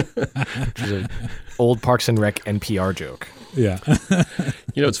 Which is an old Parks and Rec NPR joke. Yeah.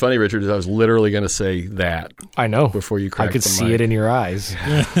 You know, it's funny, Richard, is I was literally going to say that. I know. Before you cracked I could the see mic. it in your eyes.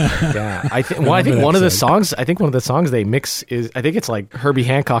 Yeah. I think one of the songs they mix is, I think it's like Herbie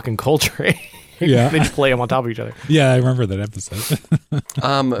Hancock and Coltrane. Yeah. They just play them on top of each other. Yeah, I remember that episode.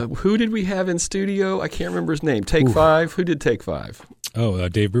 Who did we have in studio? I can't remember his name. Take Five? Who did Take Five? Oh,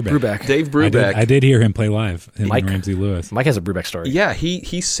 Dave Brubeck. Dave Brubeck. I did hear him play live, him Mike. and Ramsey Lewis. Mike has a Brubeck story. Yeah,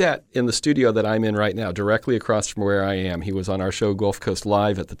 he sat in the studio that I'm in right now, directly across from where I am. He was on our show Gulf Coast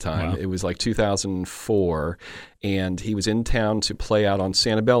Live at the time. Wow. It was like 2004, and he was in town to play out on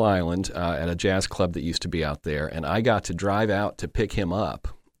Sanibel Island at a jazz club that used to be out there, and I got to drive out to pick him up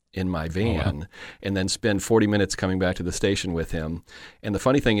in my van and then spend 40 minutes coming back to the station with him. And the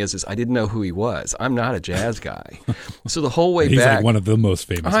funny thing is I didn't know who he was. I'm not a jazz guy. So the whole way He's back... like one of the most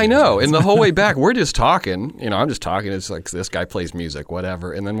famous. I know. guys. And the whole way back, we're just talking. You know, I'm just talking. It's like, this guy plays music,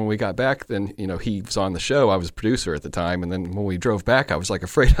 whatever. And then when we got back, then, you know, he was on the show. I was a producer at the time. And then when we drove back, I was like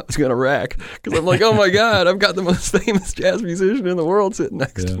afraid I was going to wreck. Because I'm like, oh my God, I've got the most famous jazz musician in the world sitting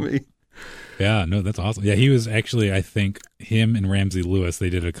next to me. Yeah, no, that's awesome. Yeah, he was actually, I think, him and Ramsey Lewis, they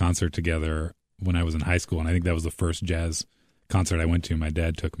did a concert together when I was in high school, and I think that was the first jazz concert I went to. My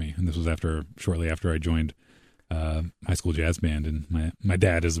dad took me, and this was shortly after I joined high school jazz band. And my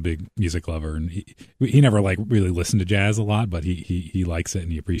dad is a big music lover, and he never like really listened to jazz a lot, but he likes it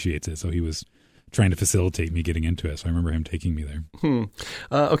and he appreciates it. So he was trying to facilitate me getting into it. So I remember him taking me there.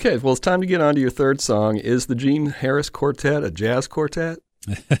 Okay, well, it's time to get on to your third song. Is the Gene Harris Quartet a jazz quartet?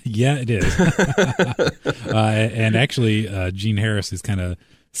 Yeah, it is. And actually, Gene Harris is kind of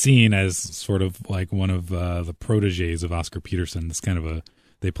seen as sort of like one of the proteges of Oscar Peterson. It's kind of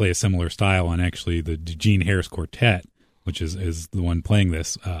they play a similar style, and actually the Gene Harris Quartet, which is the one playing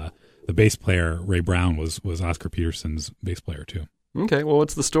this, the bass player, Ray Brown, was Oscar Peterson's bass player too. Okay, well,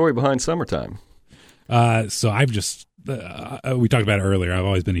 what's the story behind Summertime? So I've just, we talked about it earlier, I've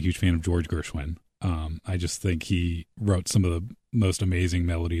always been a huge fan of George Gershwin. I just think he wrote some of the most amazing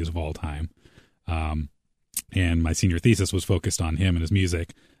melodies of all time. And my senior thesis was focused on him and his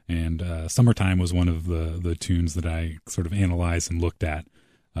music. And Summertime was one of the tunes that I sort of analyzed and looked at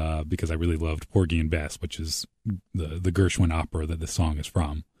because I really loved Porgy and Bess, which is the Gershwin opera that this song is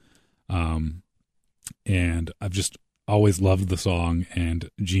from. And I've just always loved the song, and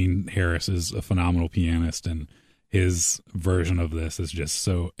Gene Harris is a phenomenal pianist, and his version of this is just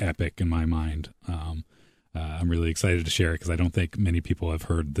so epic in my mind. I'm really excited to share it because I don't think many people have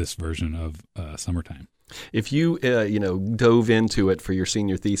heard this version of Summertime. If you, dove into it for your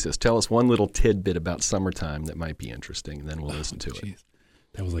senior thesis, tell us one little tidbit about Summertime that might be interesting, and then we'll listen to it.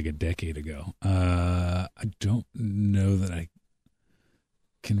 That was like a decade ago. I don't know that I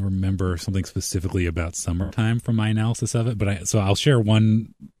can remember something specifically about Summertime from my analysis of it, but so I'll share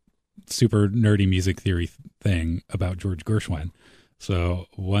one super nerdy music theory thing about George Gershwin. So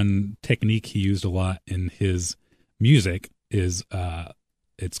one technique he used a lot in his music is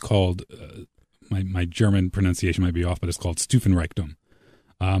it's called my German pronunciation might be off, but it's called Stufenreichtum.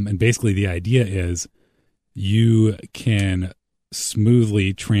 And basically the idea is you can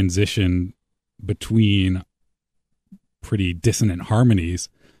smoothly transition between pretty dissonant harmonies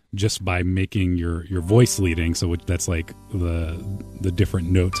just by making your voice leading. So that's like the different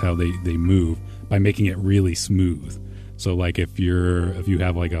notes, how they move, by making it really smooth. So like if you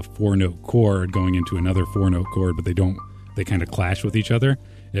have like a 4-note chord going into another 4-note chord, but they kind of clash with each other.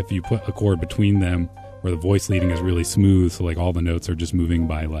 If you put a chord between them where the voice leading is really smooth, so like all the notes are just moving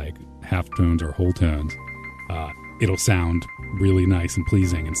by like half tones or whole tones, it'll sound really nice and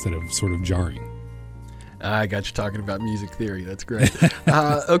pleasing instead of sort of jarring. I got you talking about music theory. That's great.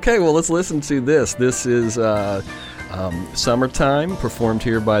 Okay, well, let's listen to this. This is Summertime, performed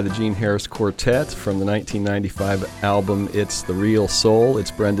here by the Gene Harris Quartet from the 1995 album It's the Real Soul.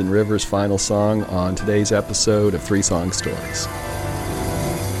 It's Brendan Rivers' final song on today's episode of Three Song Stories.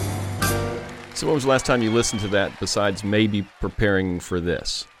 So when was the last time you listened to that besides maybe preparing for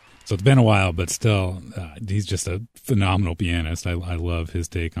this? So it's been a while, but still, he's just a phenomenal pianist. I love his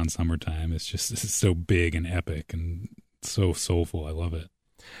take on Summertime. It's so big and epic and so soulful. I love it.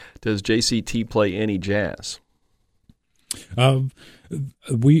 Does JCT play any jazz?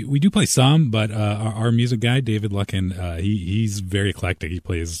 We do play some, but our music guy, David Luckin, he's very eclectic. He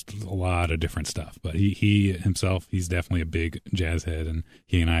plays a lot of different stuff, but he himself, he's definitely a big jazz head, and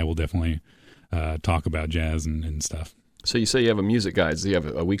he and I will definitely talk about jazz and stuff. So you say you have a music guy. Does he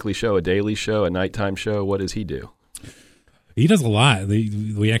have a weekly show, a daily show, a nighttime show? What does he do? He does a lot.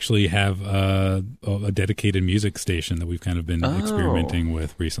 We actually have a dedicated music station that we've kind of been experimenting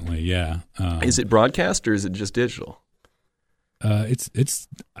with recently. Yeah. Is it broadcast or is it just digital? It's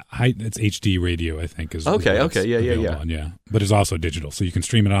HD radio, I think is okay. what it's Yeah. available on, yeah. But it's also digital, so you can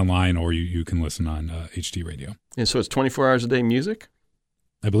stream it online or you can listen on HD radio. And so it's 24 hours a day music?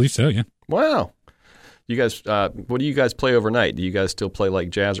 I believe so, yeah. Wow. You guys, what do you guys play overnight? Do you guys still play like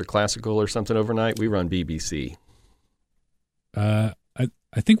jazz or classical or something overnight? We run BBC.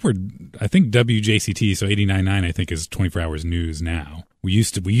 I think WJCT, so 89.9, I think is 24 hours news now. We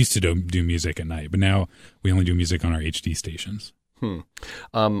used to do music at night, but now we only do music on our HD stations.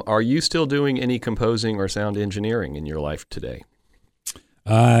 Are you still doing any composing or sound engineering in your life today?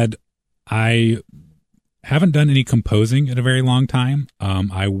 I haven't done any composing in a very long time.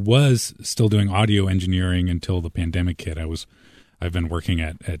 I was still doing audio engineering until the pandemic hit. I've been working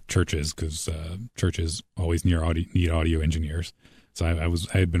at churches because churches always need audio engineers. So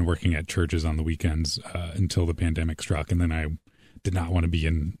I had been working at churches on the weekends until the pandemic struck, and then I did not want to be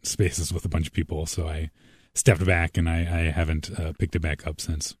in spaces with a bunch of people, so I stepped back, and I haven't picked it back up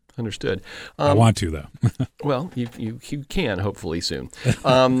since. Understood. I want to, though. Well, you can hopefully soon.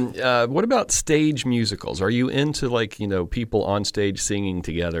 What about stage musicals? Are you into people on stage singing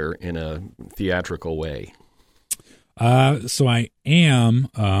together in a theatrical way? So I am,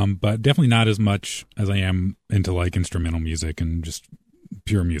 but definitely not as much as I am into like instrumental music and just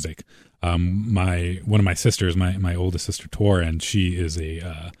pure music. One of my sisters, my oldest sister Tor, and she is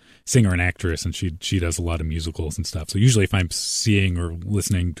a singer and actress, and she does a lot of musicals and stuff. So usually if I'm seeing or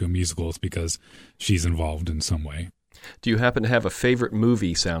listening to a musical, it's because she's involved in some way. Do you happen to have a favorite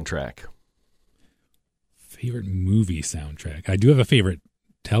movie soundtrack? Favorite movie soundtrack? I do have a favorite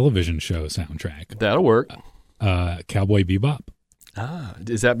television show soundtrack. That'll work. Cowboy Bebop. Ah,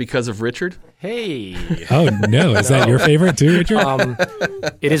 is that because of Richard? Hey. Oh, no. Is that your favorite too, Richard?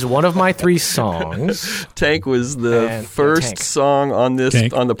 It is one of my 3 songs. Tank was the first song on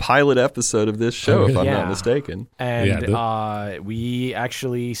the pilot episode of this show, if I'm not mistaken. And we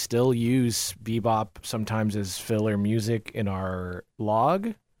actually still use Bebop sometimes as filler music in our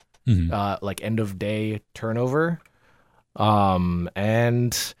log, like end of day turnover.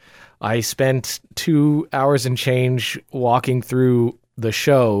 And I spent 2 hours and change walking through the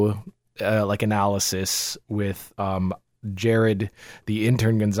show, like analysis with Jared, the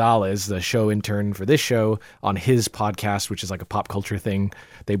intern Gonzalez, the show intern for this show, on his podcast, which is like a pop culture thing.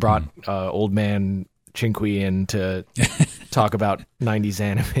 They brought old man Chinqui in to talk about 90s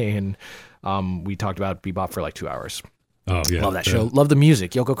anime, and we talked about Bebop for like 2 hours. Oh, yeah. Love that show. Love the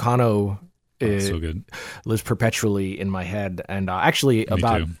music. Yoko Kanno so good. Lives perpetually in my head. And actually,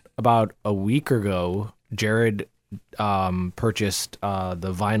 about a week ago, Jared purchased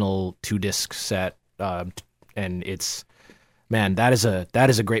the vinyl 2-disc set, and it's, man, that is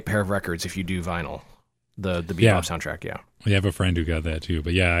a great pair of records if you do vinyl. The Bebop soundtrack, yeah. We have a friend who got that too,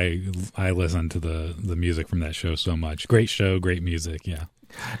 but yeah, I listen to the music from that show so much. Great show, great music, yeah.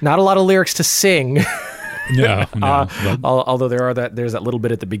 Not a lot of lyrics to sing. No. Although there's that little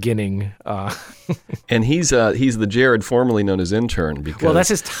bit at the beginning. And he's the Jared formerly known as intern. Because that's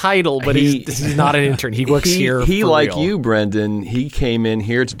his title, but he's not an intern. He works here. He, for like real. you, Brendan, he came in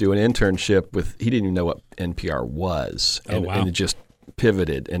here to do an internship he didn't even know what NPR was. And it just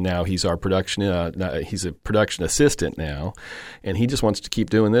pivoted, and now he's our production. He's a production assistant now, and he just wants to keep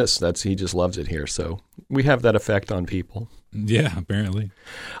doing this. He just loves it here. So we have that effect on people. Yeah, apparently.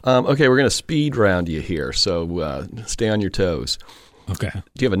 Okay, we're going to speed round you here, so stay on your toes. Okay.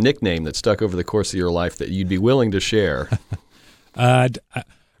 Do you have a nickname that stuck over the course of your life that you'd be willing to share? Not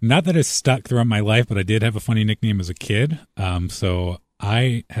that it's stuck throughout my life, but I did have a funny nickname as a kid. So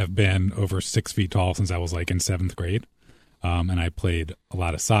I have been over 6 feet tall since I was like in 7th grade. And I played a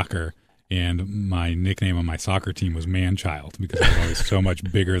lot of soccer, and my nickname on my soccer team was Man-Child because I was always so much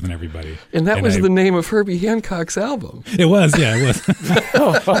bigger than everybody. And that was the name of Herbie Hancock's album. It was, yeah, it was.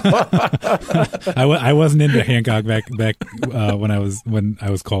 I wasn't into Hancock back when I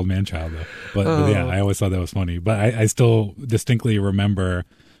was called Man-Child though. But yeah, I always thought that was funny. But I still distinctly remember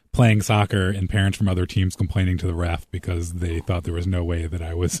playing soccer and parents from other teams complaining to the ref because they thought there was no way that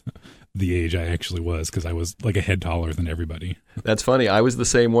I was the age I actually was because I was like a head taller than everybody. That's funny. I was the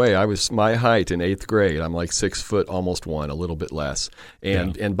same way. I was my height in 8th grade. I'm like 6 foot, almost 1, a little bit less.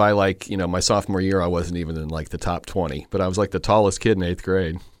 And by my sophomore year, I wasn't even in like the top 20, but I was like the tallest kid in 8th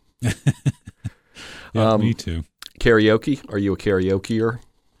grade. Me too. Karaoke? Are you a karaokeer?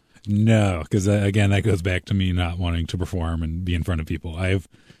 No, because again, that goes back to me not wanting to perform and be in front of people. I've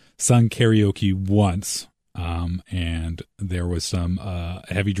sung karaoke once. And there was some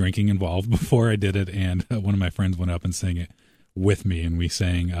heavy drinking involved before I did it, and one of my friends went up and sang it with me, and we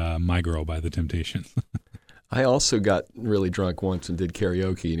sang My Girl by The Temptations. I also got really drunk once and did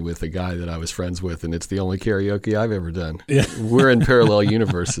karaoke with a guy that I was friends with, and it's the only karaoke I've ever done. Yeah. We're in parallel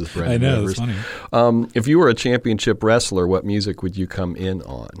universes, Brendan. I know, Rivers. it's funny. If you were a championship wrestler, what music would you come in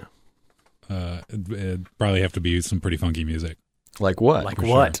on? It'd probably have to be some pretty funky music. Like what? Like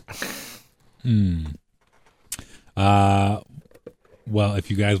what? Well,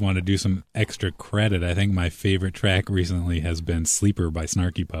 if you guys want to do some extra credit, I think my favorite track recently has been Sleeper by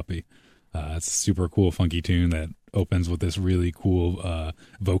Snarky Puppy. It's a super cool, funky tune that opens with this really cool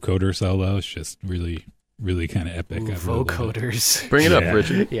vocoder solo. It's just really, really kind of epic. Ooh, vocoders. Bring it up,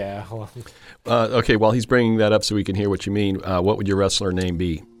 Richard. Yeah. Hold on. Okay, while he's bringing that up so we can hear what you mean, what would your wrestler name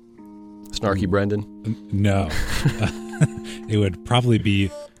be? Snarky Brendan? No. It would probably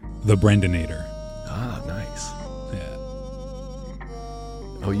be the Brendanator. Ah, nice. Yeah.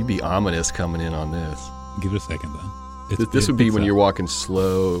 Oh, you'd be ominous coming in on this. Give it a second, though. This would be it's when up. you're walking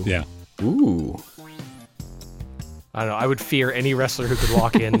slow. Yeah. Ooh. I don't know. I would fear any wrestler who could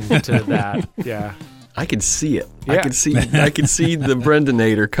walk into that. Yeah. I can see it. Yeah. I can see the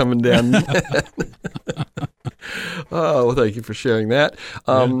Brendanator coming down. Oh, well, thank you for sharing that.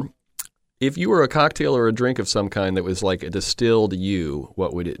 If you were a cocktail or a drink of some kind that was like a distilled you,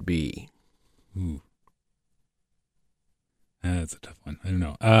 what would it be? Ooh. That's a tough one. I don't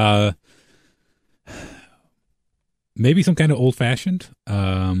know. Maybe some kind of old fashioned.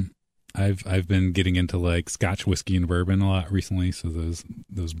 I've been getting into like Scotch whiskey and bourbon a lot recently, so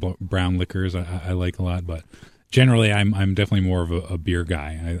those brown liquors I like a lot. But generally, I'm definitely more of a beer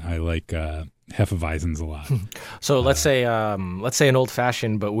guy. I like Hefeweizens a lot. So let's say an old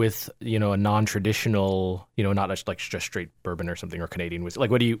fashioned, but with a non-traditional, not just straight bourbon or something, or Canadian whiskey. Like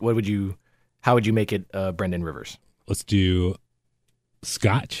how would you make it, Brendan Rivers? Let's do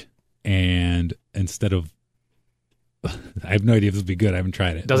Scotch, and instead of I have no idea if this would be good. I haven't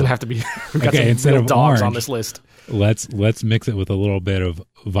tried it. Doesn't have to be. We've got Okay, some instead real of dogs on orange, this list. Let's mix it with a little bit of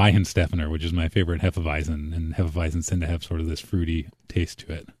Weihenstephaner, which is my favorite Hefeweizen, and Hefeweizens tend to have sort of this fruity taste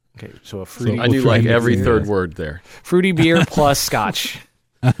to it. Okay, so a fruity. I knew like every third word there. Fruity beer plus Scotch,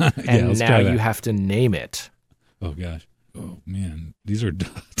 and let's now try that. you have to name it. Oh gosh. Oh man, these are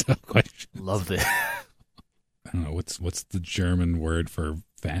tough questions. Love this. I don't know what's the German word for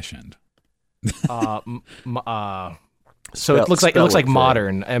fashioned. So it looks like for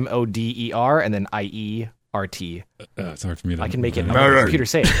modern, MODER, and then IERT. It's hard for me to. I can make it. I'll make the computer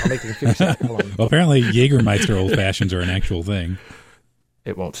say it. I'll make the computer say it. Hold on. Well, apparently Jägermeister old fashions are an actual thing.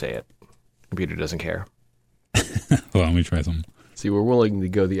 It won't say it. Computer doesn't care. Well, let me try some. See, we're willing to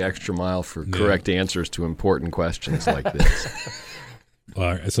go the extra mile for correct answers to important questions like this. All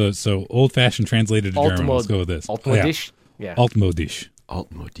right, so old fashioned translated to German. Let's go with this. Altmodisch? Yeah. Altmodisch.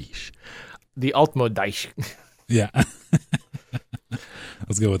 Altmodisch. The Altmodisch. Yeah.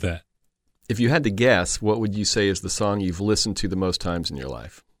 Let's go with that. If you had to guess, what would you say is the song you've listened to the most times in your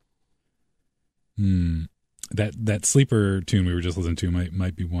life? That sleeper tune we were just listening to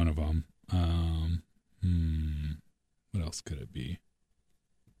might be one of them. What else could it be?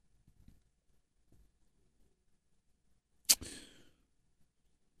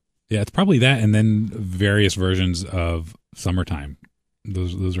 Yeah, it's probably that, and then various versions of Summertime.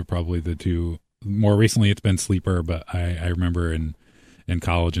 Those are probably the two. More recently, it's been Sleeper, but I remember in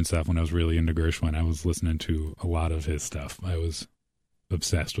college and stuff when I was really into Gershwin, I was listening to a lot of his stuff. I was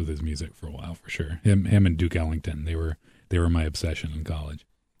obsessed with his music for a while, for sure. Him and Duke Ellington, they were my obsession in college.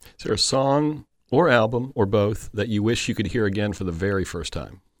 Is there a song or album or both that you wish you could hear again for the very first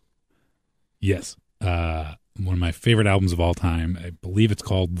time? Yes. One of my favorite albums of all time, I believe it's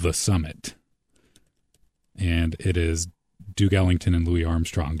called The Summit. And it is Duke Ellington and Louis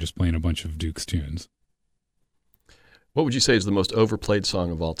Armstrong just playing a bunch of Duke's tunes. What would you say is the most overplayed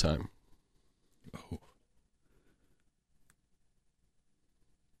song of all time? Oh.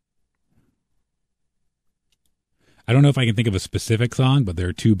 I don't know if I can think of a specific song, but there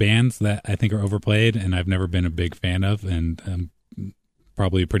are two bands that I think are overplayed and I've never been a big fan of, and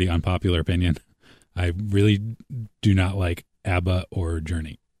probably a pretty unpopular opinion. I really do not like ABBA or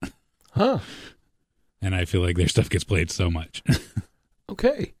Journey. Huh. And I feel like their stuff gets played so much.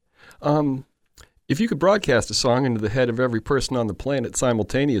 Okay. If you could broadcast a song into the head of every person on the planet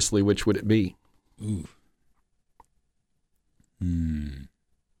simultaneously, which would it be? Ooh.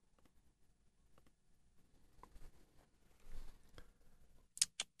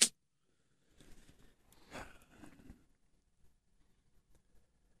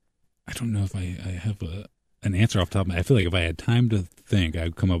 I don't know if I have an answer off the top of my head. I feel like if I had time to think,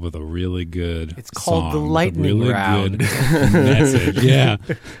 I'd come up with a really good It's called song the with a lightning really round. good message. Yeah.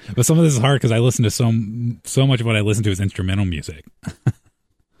 But some of this is hard because I listen to so much of what I listen to is instrumental music.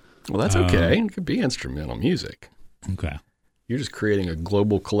 Well, that's okay. It could be instrumental music. Okay. You're just creating a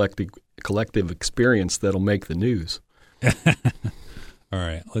global collective experience that'll make the news. All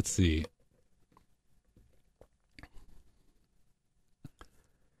right, let's see.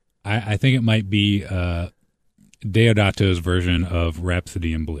 I think it might be Deodato's version of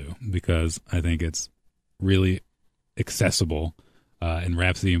Rhapsody in Blue, because I think it's really accessible, and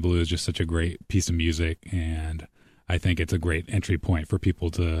Rhapsody in Blue is just such a great piece of music, and I think it's a great entry point for people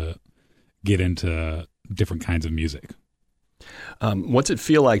to get into different kinds of music. What's it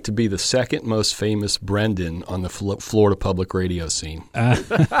feel like to be the second most famous Brendan on the Florida public radio scene? This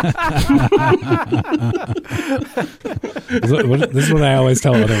is what I always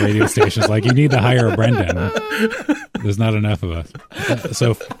tell other radio stations. Like, you need to hire a Brendan. There's not enough of us.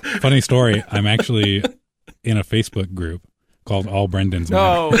 So, funny story, I'm actually in a Facebook group called All Brendans.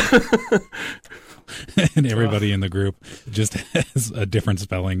 No. And everybody in the group just has a different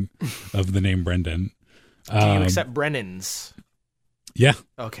spelling of the name Brendan. Do you accept Brennans? Yeah.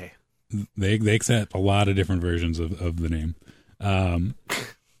 Okay. They accept a lot of different versions of the name.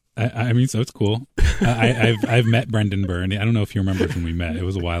 I mean, so it's cool. I've met Brendan Byrne. I don't know if you remember when we met. It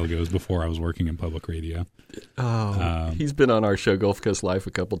was a while ago. It was before I was working in public radio. Oh, he's been on our show Gulf Coast Life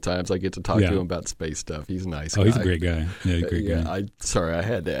a couple times. I get to talk to him about space stuff. He's a nice guy. He's a great guy. Yeah, he's a great guy. Sorry, I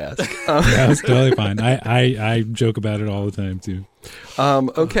had to ask. Yeah, it's totally fine. I joke about it all the time too.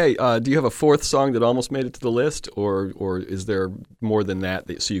 Okay, do you have a fourth song that almost made it to the list, or is there more than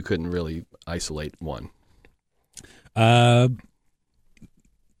that so you couldn't really isolate one?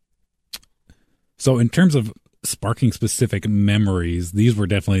 So in terms of sparking specific memories, these were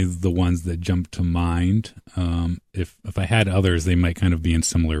definitely the ones that jumped to mind. If I had others, they might kind of be in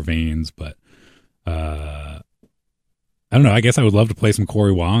similar veins, but I don't know. I guess I would love to play some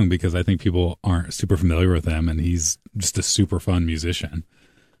Corey Wong, because I think people aren't super familiar with him, and he's just a super fun musician.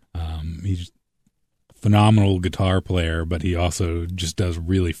 He's a phenomenal guitar player, but he also just does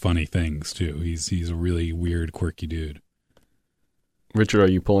really funny things too. He's a really weird, quirky dude. Richard,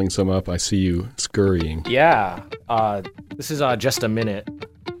 are you pulling some up? I see you scurrying. Yeah. This is Just a Minute.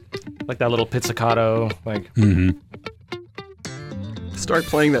 Like that little pizzicato. Like. Mm-hmm. Start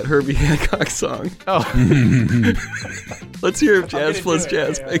playing that Herbie Hancock song. Oh. Let's hear if jazz plus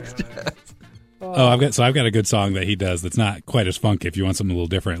jazz makes jazz. I've got a good song that he does that's not quite as funky. If you want something a little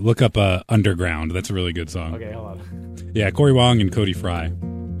different, look up Underground. That's a really good song. Okay, hold on. Yeah, Corey Wong and Cody Fry.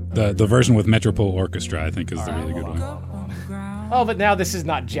 The version with Metropole Orchestra, I think, is the really good one. Oh, but now this is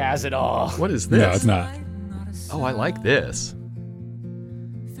not jazz at all. What is this? No, it's not. Oh, I like this.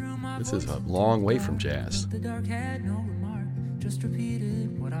 This is a long way from jazz.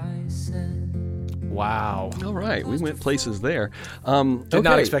 Wow. All right, we went places there. Did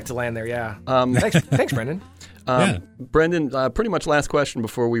not expect to land there, yeah. Thanks, Brendan. Yeah. Brendan, pretty much last question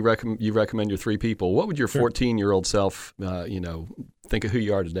before you recommend your three people. What would your 14-year-old self, think of who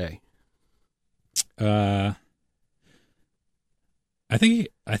you are today? I think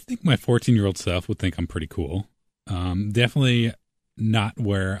my 14-year-old self would think I'm pretty cool. Definitely not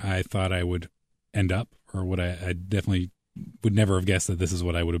where I thought I would end up, or what I definitely would never have guessed that this is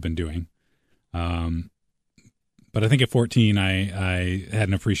what I would have been doing. But I think at 14, I had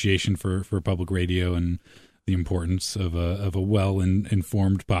an appreciation for public radio and the importance of a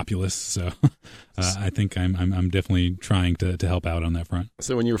well-informed populace. So I think I'm definitely trying to help out on that front.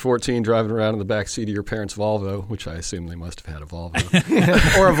 So when you were 14, driving around in the back seat of your parents' Volvo, which I assume they must have had a Volvo.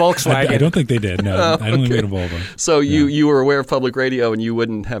 Or a Volkswagen. I don't think they did. No, I only made a Volvo. So you were aware of public radio, and you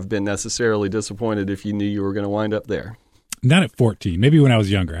wouldn't have been necessarily disappointed if you knew you were going to wind up there. Not at 14. Maybe when I was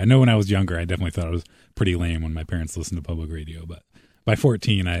younger. I know when I was younger, I definitely thought it was pretty lame when my parents listened to public radio. But by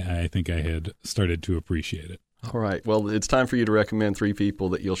 14, I think I had started to appreciate it. All right. Well, it's time for you to recommend three people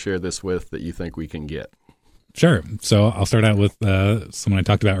that you'll share this with that you think we can get. Sure. So I'll start out with someone I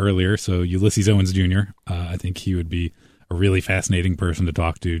talked about earlier. So Ulysses Owens Jr. I think he would be a really fascinating person to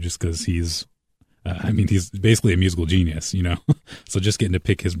talk to, just because he's basically a musical genius, So just getting to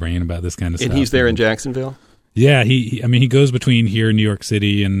pick his brain about this kind of stuff. And he's there in Jacksonville? Yeah, he goes between here in New York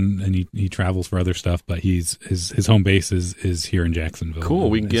City and he travels for other stuff, but his home base is here in Jacksonville. Cool.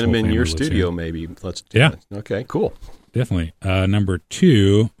 We can get him in your studio maybe. Let's do that. Okay, cool. Definitely. Number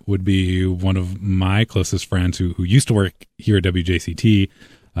two would be one of my closest friends who used to work here at WJCT,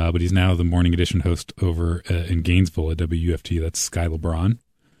 but he's now the morning edition host over in Gainesville at WUFT. That's Sky LeBron.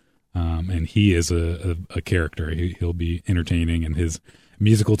 And he is a character. He'll be entertaining, and his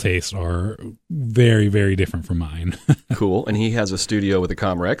musical tastes are very, very different from mine. Cool. And he has a studio with a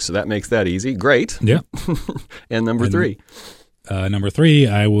Comrex, so that makes that easy. Great. Yeah. And number three? Number three,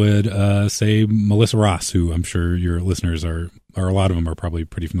 I would say Melissa Ross, who I'm sure your listeners are or a lot of them are probably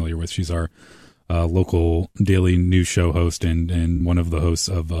pretty familiar with. She's our local daily news show host and one of the hosts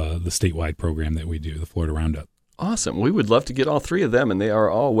of the statewide program that we do, the Florida Roundup. Awesome. We would love to get all three of them, and they are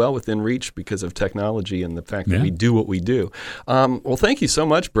all well within reach because of technology and the fact that we do what we do. Well, thank you so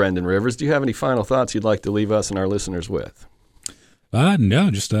much, Brendan Rivers. Do you have any final thoughts you'd like to leave us and our listeners with? No,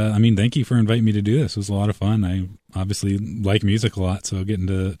 just, thank you for inviting me to do this. It was a lot of fun. I obviously like music a lot, so getting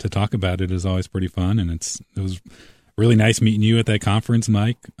to talk about it is always pretty fun, and it was really nice meeting you at that conference,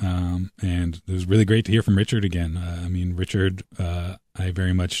 Mike, and it was really great to hear from Richard again. Richard, I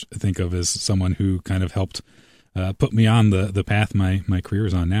very much think of as someone who kind of helped put me on the path my career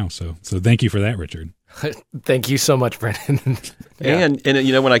is on now. So thank you for that, Richard. Thank you so much, Brendan. And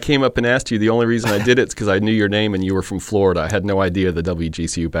when I came up and asked you, the only reason I did it is because I knew your name and you were from Florida. I had no idea the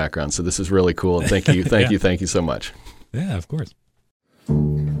WGCU background, so this is really cool. And thank you, thank you so much. Yeah, of course.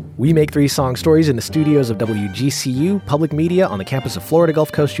 We make 3 Song Stories in the studios of WGCU Public Media on the campus of Florida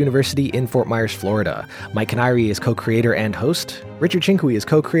Gulf Coast University in Fort Myers, Florida. Mike Canary is co-creator and host. Richard Chinqui is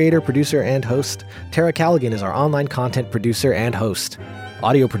co-creator, producer, and host. Tara Callaghan is our online content producer and host.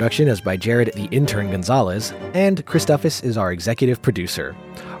 Audio production is by Jared the Intern Gonzalez, and Chris Duffus is our executive producer.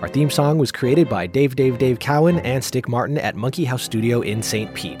 Our theme song was created by Dave Cowan and Stick Martin at Monkey House Studio in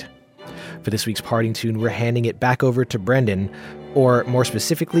St. Pete. For this week's parting tune, we're handing it back over to Brendan, or more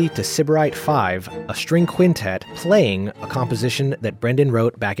specifically to Sybarite 5, a string quintet playing a composition that Brendan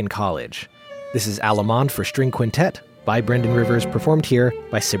wrote back in college. This is Alamand for String Quintet by Brendan Rivers, performed here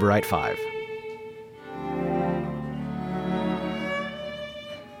by Sybarite 5.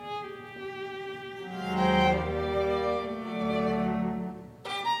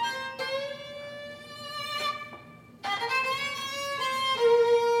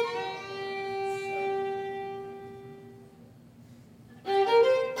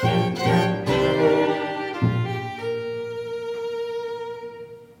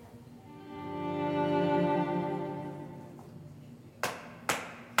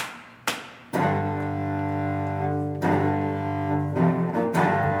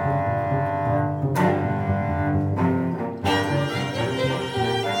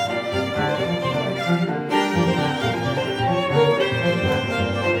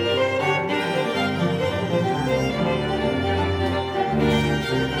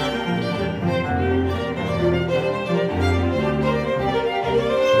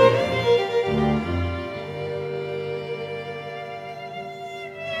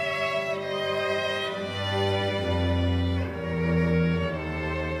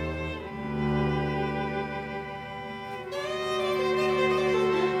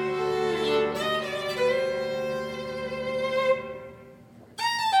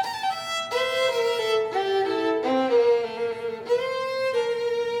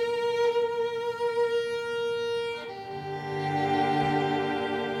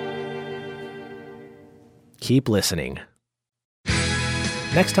 Keep listening.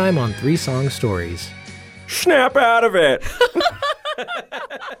 Next time on 3 Song Stories. Snap out of it!